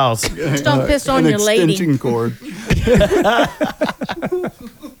your house. Just don't piss on your lady. Extension cord.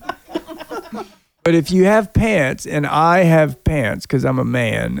 But if you have pants, and I have pants because I'm a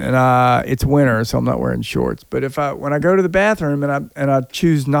man, and it's winter, so I'm not wearing shorts. But when I go to the bathroom and I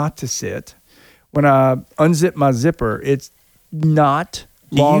choose not to sit, when I unzip my zipper, it's not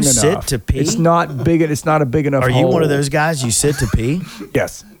Do long you sit enough. to pee? It's not big. It's not a big enough. Are you one of hole. those guys you sit to pee?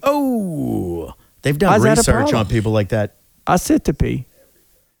 Yes, Oh, they've done Why's that a research problem? on people like that. I sit to pee.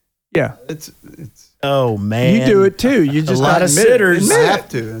 Yeah, It's Oh man, you do it too. You just lot not of admit it. sitters. I Admit have it.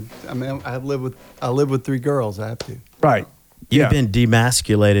 to. I mean, I live with 3 girls. I have to. Right. You've Yeah. been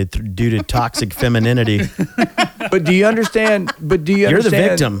demasculated due to toxic femininity. But do you understand? But do you You're the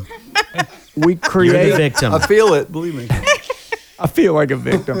understand? victim. We You're the create. victim. I feel it. Believe me. I feel like a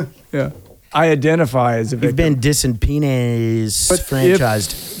victim. Yeah. I identify as a victim. You've been disenpenis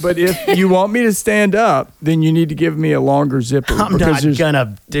But if you want me to stand up, then you need to give me a longer zipper. I'm because not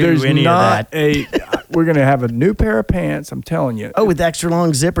gonna do there's any of not that. We're gonna have a new pair of pants. I'm telling you. Oh, with extra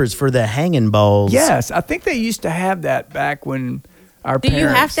long zippers for the hanging balls. Yes, I think they used to have that back when our Do parents.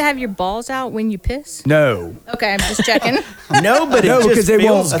 you have to have your balls out when you piss? No. Okay, I'm just checking. No, but No, it because just they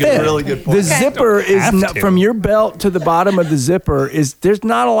feels won't good. fit. Really good The point. zipper is have not, to. from your belt to the bottom of the zipper is there's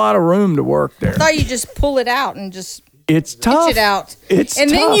not a lot of room to work there. I thought you just pull it out and just It's tough. pitch it out. It's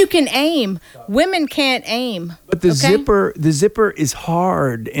and then tough. you can aim. Women can't aim. But the okay? zipper is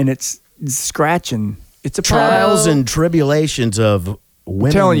hard and it's scratching. It's a Trials problem. and tribulations of women.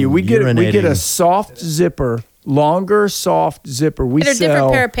 I'm telling you, we get a urinating. soft zipper, longer soft zipper. We Get a sell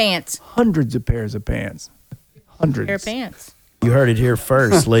different pair of pants. hundreds of pairs of pants. Hundreds. Pair of pants. You heard it here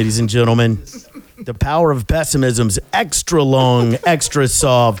first, ladies and gentlemen. The power of pessimism's extra long, extra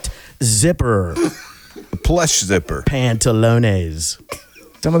soft zipper Plush zipper. pantalones.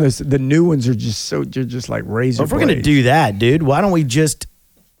 Some of those, the new ones are they're just like razor. If we're gonna blades. do that, dude, why don't we just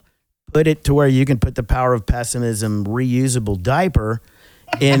put it to where you can put the power of pessimism reusable diaper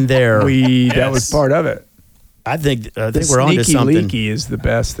in there? that was part of it. I think The we're onto sneaky something. leaky is the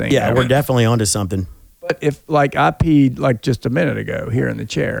best thing. Yeah, ever. we're definitely onto something. But if like I peed like just a minute ago here in the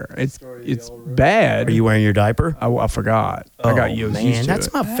chair, it's bad. Are you wearing your diaper? I forgot. I got Oh, used man, to that's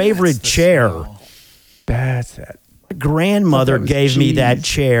it. my favorite chair. That's that. My grandmother was gave me that cheese.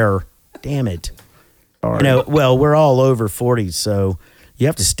 chair. Damn it. Sorry. You know, well, we're all over 40, so you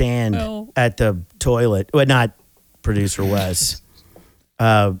have to stand at the toilet. Well, not producer Wes.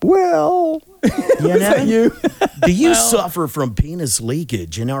 Well, You know? you. Do you suffer from penis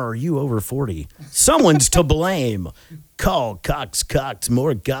leakage and are you over 40? Someone's to blame. Call Cox,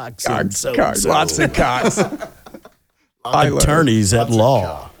 more Cox, and so Cocks, lots of cocks. attorneys at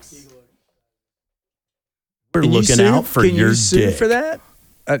law. We're Can you looking sue- out for can your you sue dick. for that?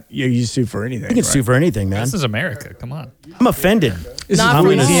 Yeah, you sue for anything. You can sue for anything, man. This is America. Come on. I'm offended. This Not I'm for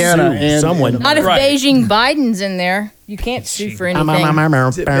gonna Louisiana sue and- someone. Not if Right. Beijing Biden's in there. You can't sue for anything.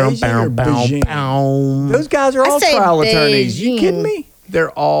 Is it Beijing or Beijing? Those guys are I all say trial attorneys. You Beijing. kidding me?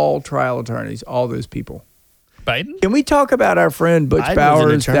 They're all trial attorneys. All those people. Biden? Can we talk about our friend Butch Biden was an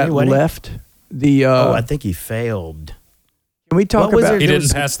Bowers attorney, that wasn't he? left the? Oh, I think he failed. Can we talk What was about? it? He There didn't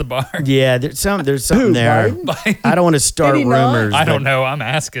was- pass the bar. Yeah, there's something Who, there. Biden? Biden. I don't want to start Did he not? rumors. I but don't know. I'm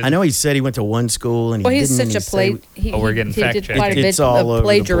asking. I know he said he went to one school and Well, he he's didn't. such a play. say- we're getting he fact did checked. quite a bit It's all over of the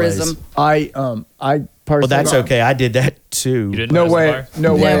plagiarism. place. I personally. Well, that's okay. I did that too. You didn't No pass the way. bar?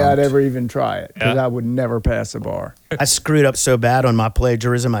 No way. No. I'd ever even try it because Yeah. I would never pass the bar. I screwed up so bad on my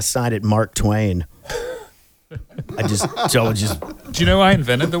plagiarism. I signed it Mark Twain. So just. Do you know I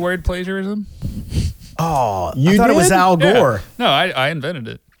invented the word plagiarism? Oh, You I thought it was did? Al Yeah. Gore. No, I invented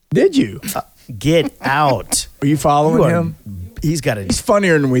it. Did you? Get out. Are you following You are- him? He's got He's a.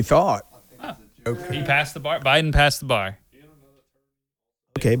 funnier than we thought. He passed the bar. Biden passed the bar.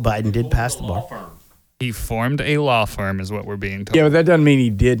 Okay, Biden did pass the bar. He formed a law firm, is what we're being told. Yeah, but that doesn't mean he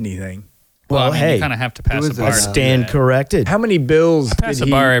did anything. Well, I mean, hey, you kind of have to pass Who the is bar. that? to do stand that. corrected. How many bills Pass did the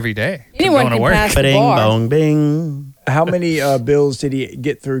he? bar every day. Anyone Going to can work. pass the Ba-ding, bar. bong, bing. How many bills did he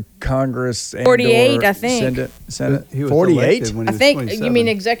get through Congress? And 48, or I think. Senate? He was 48? elected when he I was think 27. you mean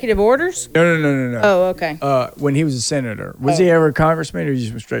executive orders? No. Oh, okay. When he was a senator. Was he ever a congressman or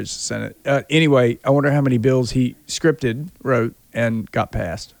just went straight to the Senate? Anyway, I wonder how many bills he scripted, wrote, and got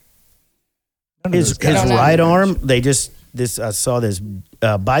passed. His don't know. right arm, I saw this.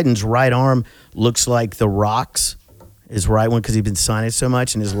 Biden's right arm looks like The Rock's. His right one, because he's been signing so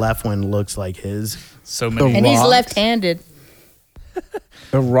much, and his left one looks like his. So many. And he's Rocks? left-handed.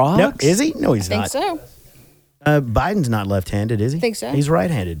 The Rock? No, is he? No, he's I think not. so. Biden's not left-handed, is he? Think so. He's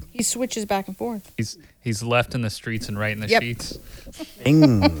right-handed. He switches back and forth. He's left in the streets and right in the Yep. sheets.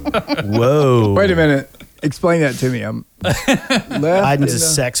 Ding. Whoa. Wait a minute. Explain that to me. I'm left Biden's a in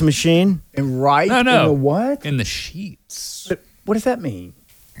sex machine. and right No, in no. the what? In the sheets. What does that mean?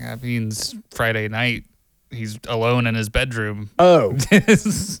 That means Friday night, he's alone in his bedroom. Oh,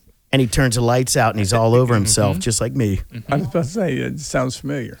 And he turns the lights out and he's all over himself, Mm-hmm. just like me. I was about to say, it sounds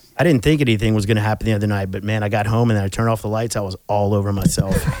familiar. I didn't think anything was going to happen the other night, but man, I got home and then I turned off the lights. I was all over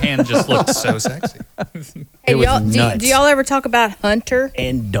myself. Hand just looked so sexy. Hey, was y'all, nuts. do y'all ever talk about Hunter?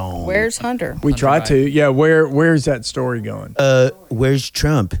 And don't. Where's Hunter? We try to. Yeah, where's that story going? Where's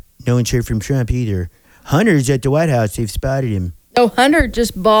Trump? No one's heard from Trump either. Hunter's at the White House. They've spotted him. Oh, Hunter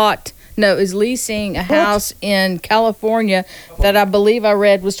just is leasing a house in California that I believe I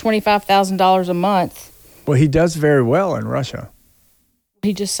read was $25,000 a month. Well, he does very well in Russia.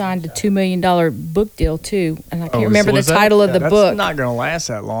 He just signed a $2 million book deal too, and I can't Oh, remember the was that? title of the That's book. not going to last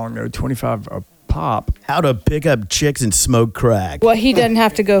that long, though. 25 a pop. How to pick up chicks and smoke crack. Well, he doesn't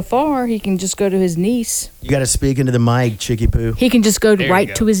have to go far. He can just go to his niece. You got to speak into the mic, Chicky Poo. He can just go There you right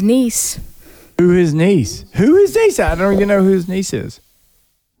go. to his niece. Who his niece? Who his niece? I don't even know who his niece is.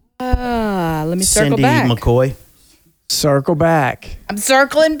 Let me circle Cindy back. McCoy. Circle back. I'm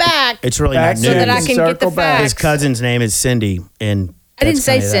circling back. It's really Back not so new. that I can get the Circle back. His facts. cousin's name is Cindy, and I didn't that's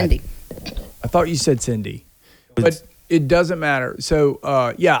say kinda that. Cindy. I thought you said Cindy. But it doesn't matter.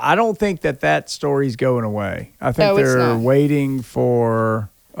 So, yeah, I don't think that story's going away. I think No, it's they're not. waiting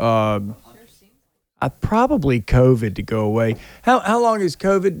for probably COVID to go away. How long is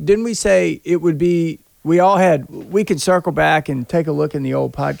COVID? Didn't we say it would be? We could circle back and take a look in the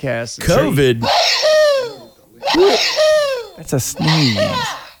old podcast. and see- COVID. That's a sneeze.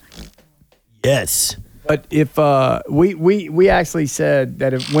 Yes. But if we actually said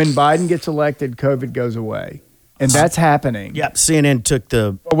that when Biden gets elected, COVID goes away, and that's happening. Yep. CNN took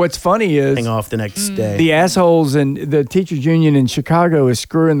the But what's funny is thing off the next day. the assholes and the teachers union in Chicago is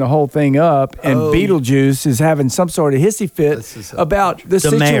screwing the whole thing up, and Beetlejuice is having some sort of hissy fit This is about the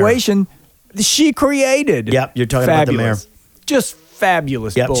The mayor. situation she created. Yep, you're talking about the mayor. Fabulous. Just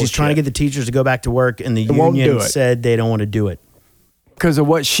fabulous. Yep. bullshit. She's trying to get the teachers to go back to work, and the won't union do it. said they don't want to do it. because of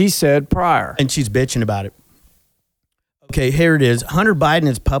what she said prior. And she's bitching about it. Okay, here it is. Hunter Biden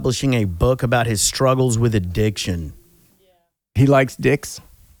is publishing a book about his struggles with addiction. He likes dicks.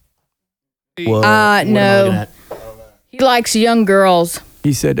 Whoa, what am I no. looking at? He likes young girls.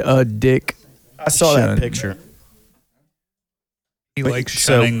 He said, dick. I saw that Shun. picture. He likes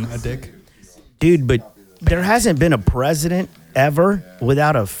so- shunning a dick. Dude, but there hasn't been a president ever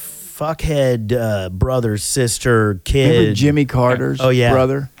without a fuckhead brother, sister, kid. Remember Jimmy Carter's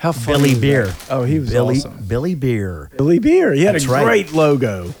brother? How funny Billy was that? Beer. Oh, he was Billy, awesome. Billy Beer. Billy Beer. He had That's a right. great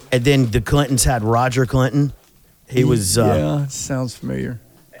logo. And then the Clintons had Roger Clinton. He was, yeah, sounds familiar.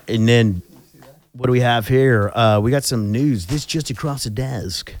 and then what do we have here? We got some news. This just across the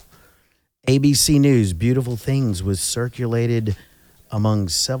desk. ABC News, Beautiful Things was circulated among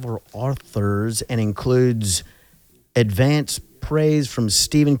several authors and includes advanced praise from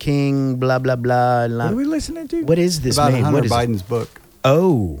Stephen King, blah, blah, blah. What are we listening to? What is this, About man? Hunter What is it? Biden's book.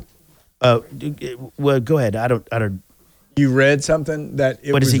 Oh. Well, go ahead. I don't. You read something that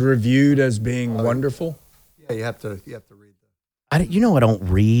it What is was he- reviewed as being wonderful? Yeah, you have to read that. You know I don't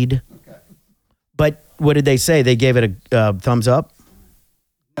read. But what did they say? They gave it a thumbs up?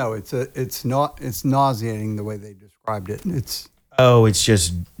 No, it's nauseating the way they described it. It's Oh, it's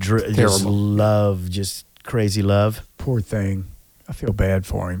just Terrible. love, just crazy love. Poor thing. I feel bad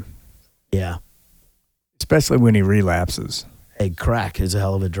for him, Yeah. especially when he relapses. Hey, crack is a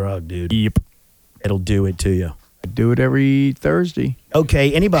hell of a drug, dude. Yep. It'll do it to you. I do it every Thursday.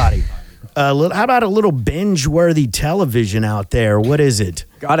 Okay, anybody? How about a little binge-worthy television out there? What is it?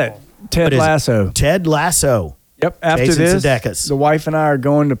 Got it. What Ted is it? Lasso. Ted Lasso. Yep. After Jason this, Sudeikis. the wife and I are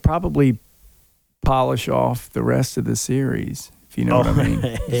going to probably polish off the rest of the series, if you know what I mean.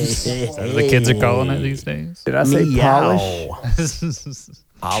 The kids are calling it these days. Did I say polish? Meow.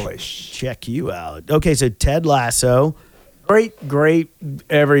 Polish. Check you out. Okay, so Ted Lasso. Great, great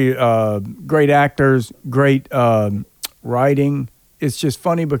actors, great writing. It's just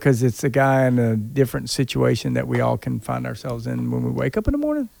funny because it's a guy in a different situation that we all can find ourselves in when we wake up in the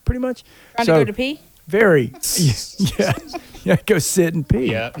morning, pretty much. Trying to go to pee? Very. Yeah, go sit and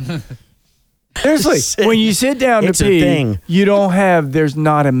pee. Yeah. Seriously, when you sit down to It's a pee, thing. there's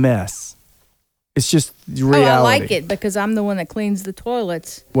not a mess. It's just reality. Oh, I like it because I'm the one that cleans the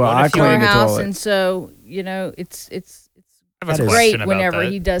toilets Well, What I if you- in our clean the house, toilet. and so it's I have a That is- great question about whenever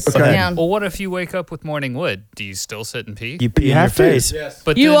that. he does sit Okay. down. Well, what if you wake up with morning wood? Do you still sit and pee? You pee in your have to. face.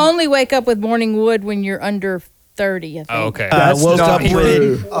 But You then- only wake up with morning wood when you're under 30, I think. Oh, okay. That's woke not up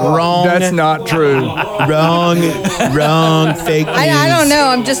true. with wrong. That's not true. wrong. Fake news. I don't know.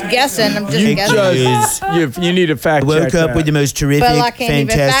 I'm just guessing. I'm just Fake guessing. news. You need to fact check Woke up that. with the most terrific, But I can't even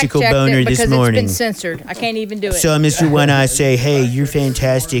fact fantastical check boner it this because morning. it's been censored. I can't even do it. So Mr. One Eye say, "Hey, you're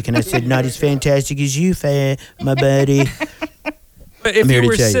fantastic," and I said, "Not as fantastic as you, my buddy." But if I'm here you to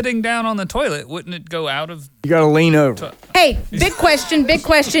were tell you. sitting down on the toilet, wouldn't it go out of? You got to lean over. Hey, big question.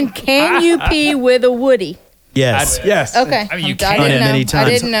 Can you pee with a woody? Yes. Yes. Okay. I mean, you I can. Done it didn't know. many I times.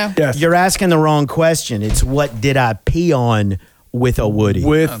 didn't know. Yes. You're asking the wrong question. It's what did I pee on with a woody?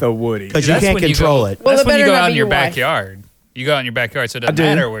 With a Woody. Because you That's can't when you control go- it. Well, That's it when you better go not out be in your your wife. backyard. You go out in your backyard, so it doesn't do.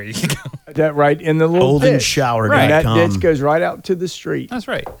 matter where you go. That right in the little ditch. Goldenshower.com. And that ditch goes right out to the street. That's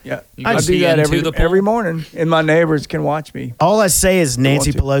right. Yeah. You I go do see that into the pool? every morning, and my neighbors can watch me. All I say is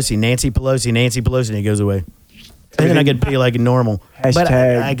Nancy want to. Pelosi, Nancy Pelosi, Nancy Pelosi, and it goes away. And then I can pee like normal. But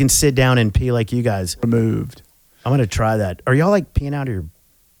Hashtag. I can sit down and pee like you guys. Removed. I'm going to try that. Are y'all like peeing out of your...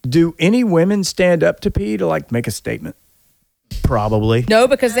 Do any women stand up to pee to like make a statement? Probably. No,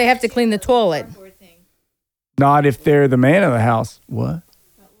 because they have to clean the toilet. Not if they're the man of the house. What?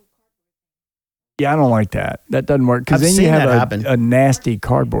 Yeah, I don't like that. That doesn't work because I've then seen you that have happen. a nasty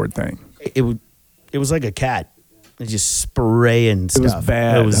cardboard thing. It was like a cat. It just spraying It was stuff.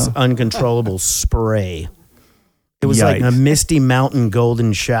 bad, It was huh? uncontrollable spray. It was like a Yikes. Misty Mountain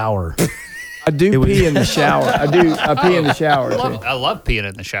golden shower. I do It was- pee in the shower. I pee in the shower too. I love peeing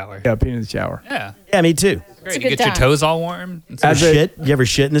in the shower. Yeah, I pee in the shower. Yeah. Yeah, me too. Great. a You good get your time. toes all warm. It's As You a- shit? You ever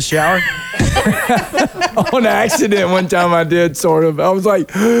shit in the shower? On accident, one time I did, sort of. I was like,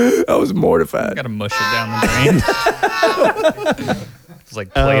 I was mortified. Gotta mush it down the drain. It's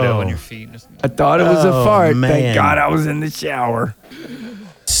like Play-Doh on your feet. Just- I thought it was a Oh, fart. man. Thank God I was in the shower.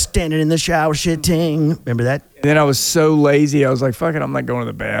 Standing in the shower shitting. Remember that? And then I was so lazy, I was like, fuck it, I'm not going to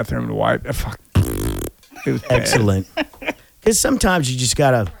the bathroom to wipe. Fuck. It was bad. Excellent. Because sometimes you just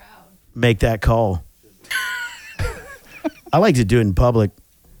got to make that call. I like to do it in public.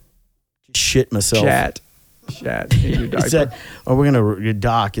 Just shit myself. Shat in your diaper. Is that, or we're going to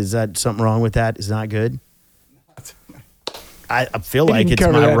doc. Is that something wrong with that? Is that good? I feel You like can it's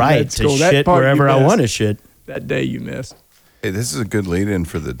cover that my in right med to school. That shit part you wherever I missed. want to shit. That day you missed. Hey, this is a good lead-in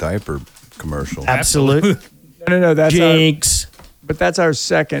for the diaper commercial. Absolute No, that's our, jinx. but that's our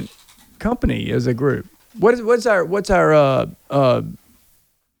second company as a group. What's our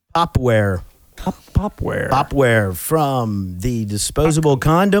Popware. popware? Popware from the disposable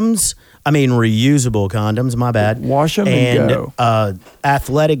condoms. I mean, reusable condoms. My bad. Wash 'em and go.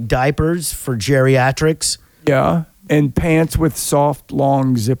 Athletic diapers for geriatrics. Yeah, and pants with soft,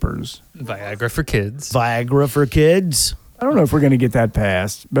 long zippers. Viagra for kids. Viagra for kids. I don't know if we're going to get that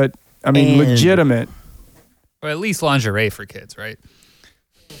passed, but I mean, And- legitimate. Or at least lingerie for kids, right?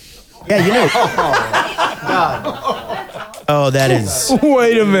 Yeah, you know. Oh, that is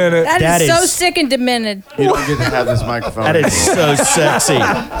Wait a minute. That That is so is- sick and demented. You don't get to have this microphone. that is so sexy.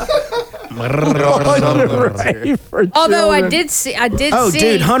 Lingerie for Although I children. did Oh, see.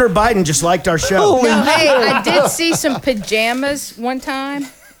 dude, Hunter Biden just liked our show. No, hey, I did see some pajamas one time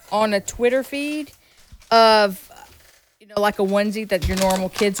on a Twitter feed of, like a onesie that your normal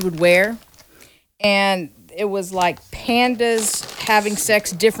kids would wear. And it was like pandas having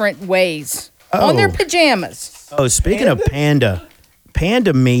sex different ways on their Oh. pajamas. Oh, speaking of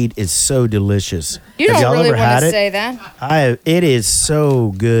panda meat is so delicious. You Have don't y'all really ever want had to it? say that. It is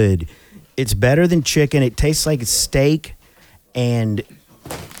so good. It's better than chicken. It tastes like a steak and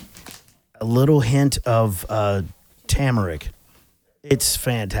a little hint of tamarind. It's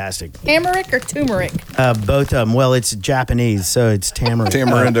fantastic. Tamarick or turmeric? Both of them. Well, it's Japanese, so it's tamarind.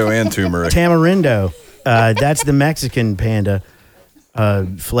 Tamarindo and turmeric. Tamarindo. That's the Mexican panda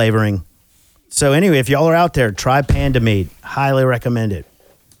flavoring. So anyway, if y'all are out there, try panda meat. Highly recommend it.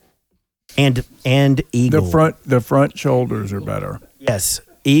 And eagle. The front shoulders are better. Yes,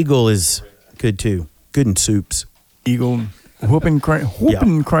 eagle is good too. Good in soups. Eagle, whooping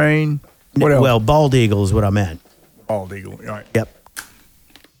crane, crane. What else? Well, bald eagle is what I meant. Bald eagle. All right. Yep.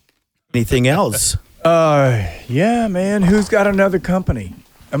 Anything else? Yeah, man. Who's got another company?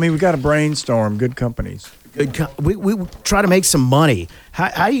 I mean, we got to brainstorm good companies. We try to make some money. How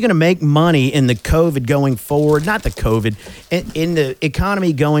are you going to make money in the COVID going forward? Not the COVID, in the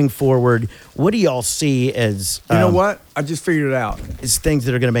economy going forward. What do y'all see as You know what? I just figured it out. as things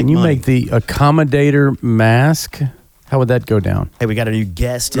that are going to make Can you money? make the accommodator mask? How would that go down? Hey, we got a new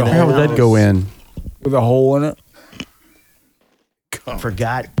guest in How would that go in? With a hole in it.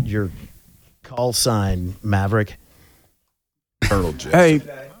 Forgot your call sign, Maverick. Colonel Jesse. Hey,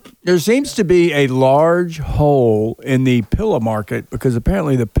 there seems to be a large hole in the pillow market because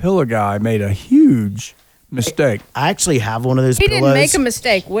apparently the pillow guy made a huge mistake. I actually have one of those He pillows. didn't make a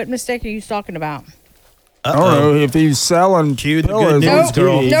mistake. What mistake are you talking about? I don't know if he's selling Cue the good pillows. news, on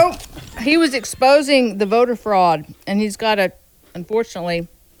girl. TV. Nope. He was exposing the voter fraud, and he's got a, unfortunately,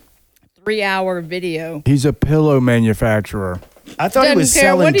 3-hour video. He's a pillow manufacturer. I thought he was Doesn't care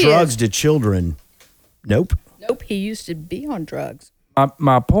selling what he drugs is. to children. Nope. Nope, he used to be on drugs.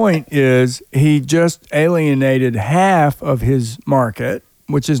 My point is he just alienated half of his market,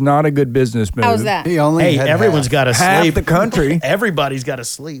 which is not a good business move. How's that? He only Hey, had everyone's half. got to Half sleep. the country. Everybody's got to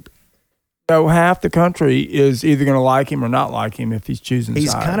sleep. So half the country is either going to like him or not like him if he's choosing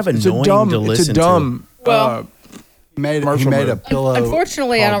He's sides. kind of It's annoying a dumb, to It's listen a to. dumb. Well, He made commercial a move. pillow.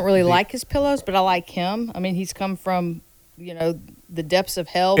 Unfortunately, I don't really called like his pillows, but I like him. I mean, he's come from, the depths of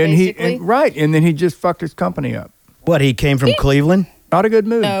hell, and basically. and then he just fucked his company up. What, he came from Cleveland? Not a good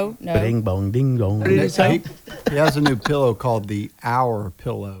move. No. Ding bong, ding dong. He has a new pillow called the Our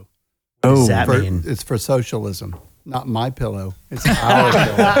Pillow. What does that For- mean? It's for socialism. Not my pillow. It's our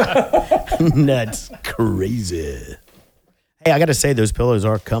pillow. That's crazy. Hey, I got to say, those pillows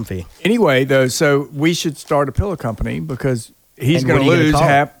are comfy. Anyway, though, so we should start a pillow company because he's And going what to are you gonna lose call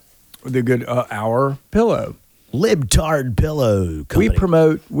it? half the good Our Pillow. Libtard Pillow Company.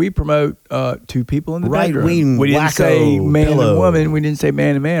 We promote two people in the bedroom. Right-wing We didn't wacko say man pillow. and woman. We didn't say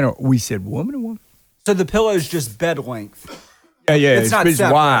man and man. Or we said woman and woman. So the pillow is just bed length. Yeah, It's not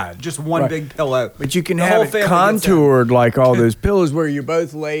separate, wide. just one Right. big pillow. But you can The have whole it family gets contoured like all those pillows where you're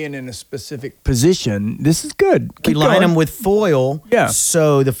both laying in a specific position. This is good. We Keep line going. them with foil Yeah.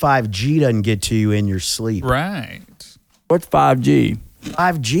 so the 5G doesn't get to you in your sleep. Right. What's 5G?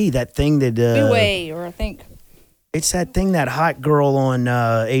 5G, that thing that... Way, or I think. It's that thing that hot girl on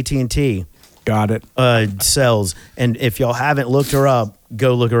AT&T Got it. sells. And if y'all haven't looked her up,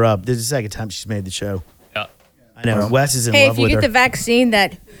 go look her up. This is the second time she's made the show. Yeah. I know. Wes is in Hey, love if you with get her. the vaccine,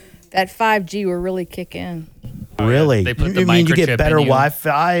 that 5G will really kick in. Really? They put you the mean you microchip get in better you.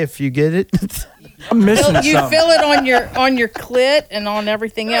 Wi-Fi if you get it? I'm missing You something. feel it on your clit and on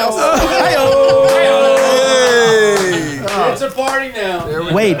everything else. It's a party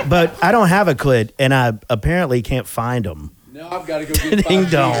now. Wait, but I don't have a clit, and I apparently can't find them. No, I've got to go get Ding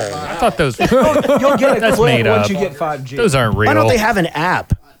 5G. dong. I thought those You'll get it That's made once up. you get 5G. those aren't real. Why don't they have an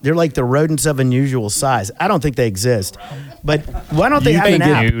app? They're like the rodents of unusual size. I don't think they exist. But why don't they You have an can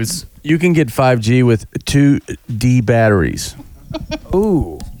get app? news? You can get 5G with 2D batteries.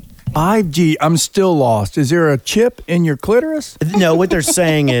 Ooh. 5G. I'm still lost. Is there a chip in your clitoris? No, what they're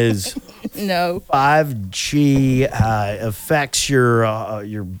saying is No. 5G affects your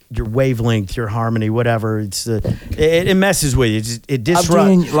wavelength, your harmony, whatever. It messes with you. It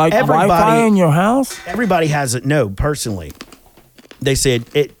disrupts. Like Wi-Fi in your house? Everybody has it. No, personally, they said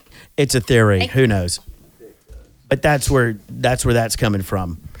it's a theory. Who knows? But that's where that's coming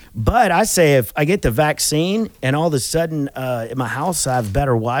from. But I say if I get the vaccine and all of a sudden in my house I have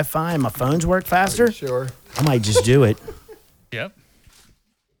better Wi-Fi and my phones work faster, Sure. I might just do it. Yep.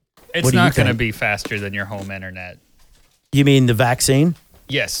 What It's do you not going to think? be faster than your home internet. You mean the vaccine?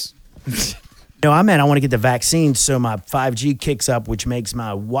 Yes. No, I meant I want to get the vaccine so my 5G kicks up, which makes my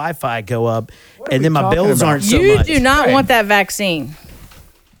Wi-Fi go up, and then my talking bills about? aren't so You much. do not want that vaccine.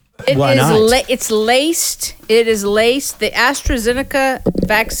 Why not? It's laced. It is laced. The AstraZeneca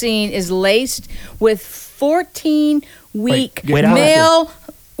vaccine is laced with 14-week wait, how- male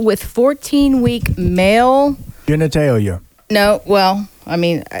with 14-week male. Genitalia. No, well, I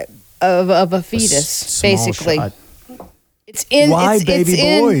mean, of a fetus, small basically. shot. It's in. Why it's baby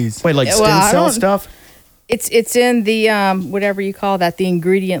in, boys? Wait, like Well, stem I cell don't- stuff? It's in the whatever you call that, the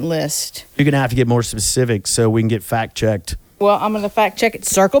ingredient list. You're gonna have to get more specific so we can get fact checked. Well, I'm gonna fact check it.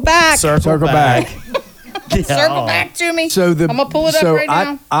 Circle back. Circle back. Circle back to me. So I'm gonna pull it up right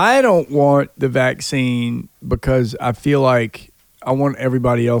now. I don't want the vaccine because I feel like I want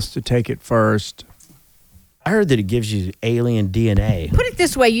everybody else to take it first. I heard that it gives you alien DNA. Put it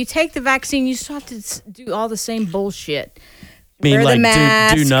this way: you take the vaccine, you still have to do all the same bullshit. I mean, Wear like the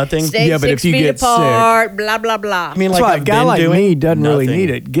mask, do nothing. Stay Yeah, but 6 if you feet get sick- apart, blah blah blah. I mean, That's like why I've a guy been like doing me doesn't really nothing. need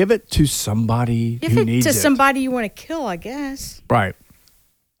it. Give it to somebody Give who it needs to it. somebody you want to kill, I guess. Right.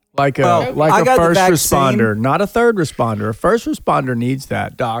 Like a I like a got the first vaccine. responder, not a third responder. A first responder needs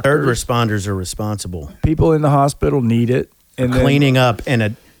that. Third Doctors, responders are responsible. people in the hospital need it. And then, Cleaning up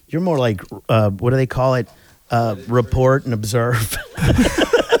and you're more like, what do they call it? Report and observe.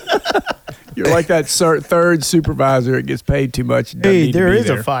 you're like that third supervisor that gets paid too much. and doesn't Hey, need to there be is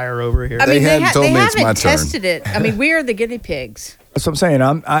there. a fire over here. I mean, they, hadn't told they me it's haven't my turn. tested it. I mean, we are the guinea pigs. That's what I'm saying.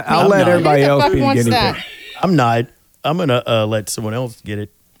 I'll I'm let not. everybody Who the else fuck be the wants guinea that? pig. I'm not. I'm going to let someone else get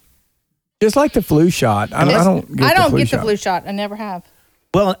it. Just like the flu shot. I don't get I don't the flu get shot. the flu shot. I never have.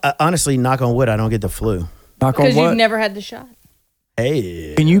 Well, honestly, knock on wood, I don't get the flu. Knock on Because what? you've never had the shot.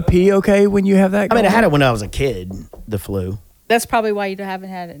 Hey. Can you pee okay when you have that? I mean, I going had on? it when I was a kid, the flu. That's probably why you haven't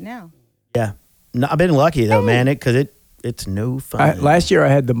had it now. Yeah. No, I've been lucky, though, man, because it's no fun. Last year I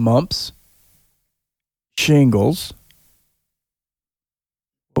had the mumps, shingles.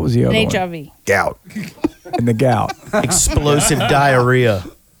 What was the other An one? HIV. Gout. And the gout. Explosive diarrhea.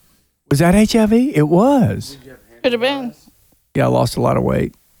 Was that HIV? It was. Could have been Yeah, I lost a lot of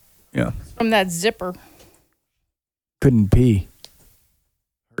weight. Yeah. from that zipper. Couldn't pee.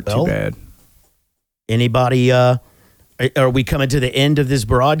 Hurt Well, too bad. Anybody, are we coming to the end of this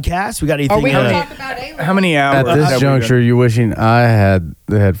broadcast? We got anything? Are we going to uh, talk about aliens? How many hours? At have this we juncture, you're wishing I had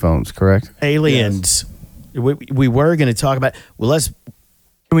the headphones, correct? aliens. We were going to talk about, well, done?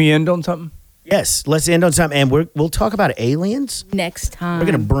 Can we end on something? let's end on something, and we'll talk about aliens. Next time. We're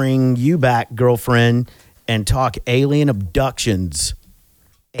going to bring you back, girlfriend, and talk alien abductions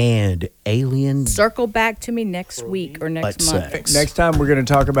and alien Circle back to me next week or next butt month. sex. Next time we're going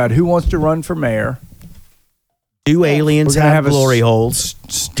to talk about who wants to run for mayor. Do aliens We're gonna have have a glory holes?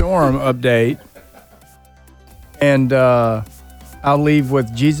 Storm update. And I'll leave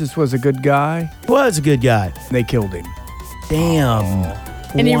with Jesus was a good guy. He was a good guy. And they killed him. Damn.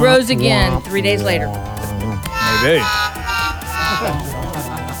 And he rose again 3 days later. Maybe.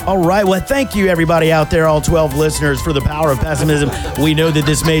 All right. Well, thank you, everybody out there, all 12 listeners, for the power of pessimism. We know that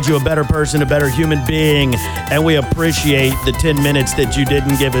this made you a better person, a better human being, and we appreciate the 10 minutes that you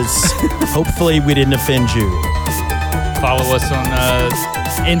didn't give us. Hopefully, we didn't offend you. Follow us on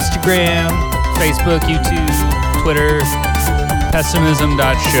Instagram, Facebook, YouTube, Twitter.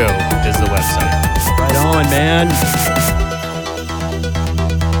 Pessimism.show is the website. Right on, man.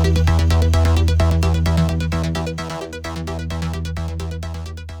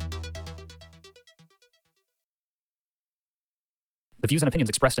 The views and opinions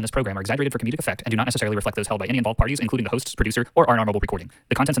expressed in this program are exaggerated for comedic effect and do not necessarily reflect those held by any involved parties, including the hosts, producer, or R&R Mobile Recording.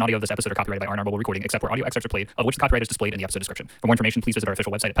 The contents and audio of this episode are copyrighted by R&R Mobile Recording, except where audio excerpts are played, of which the copyright is displayed in the episode description. For more information, please visit our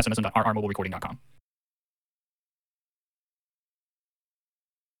official website at pessimism.rrmobilerecording.com.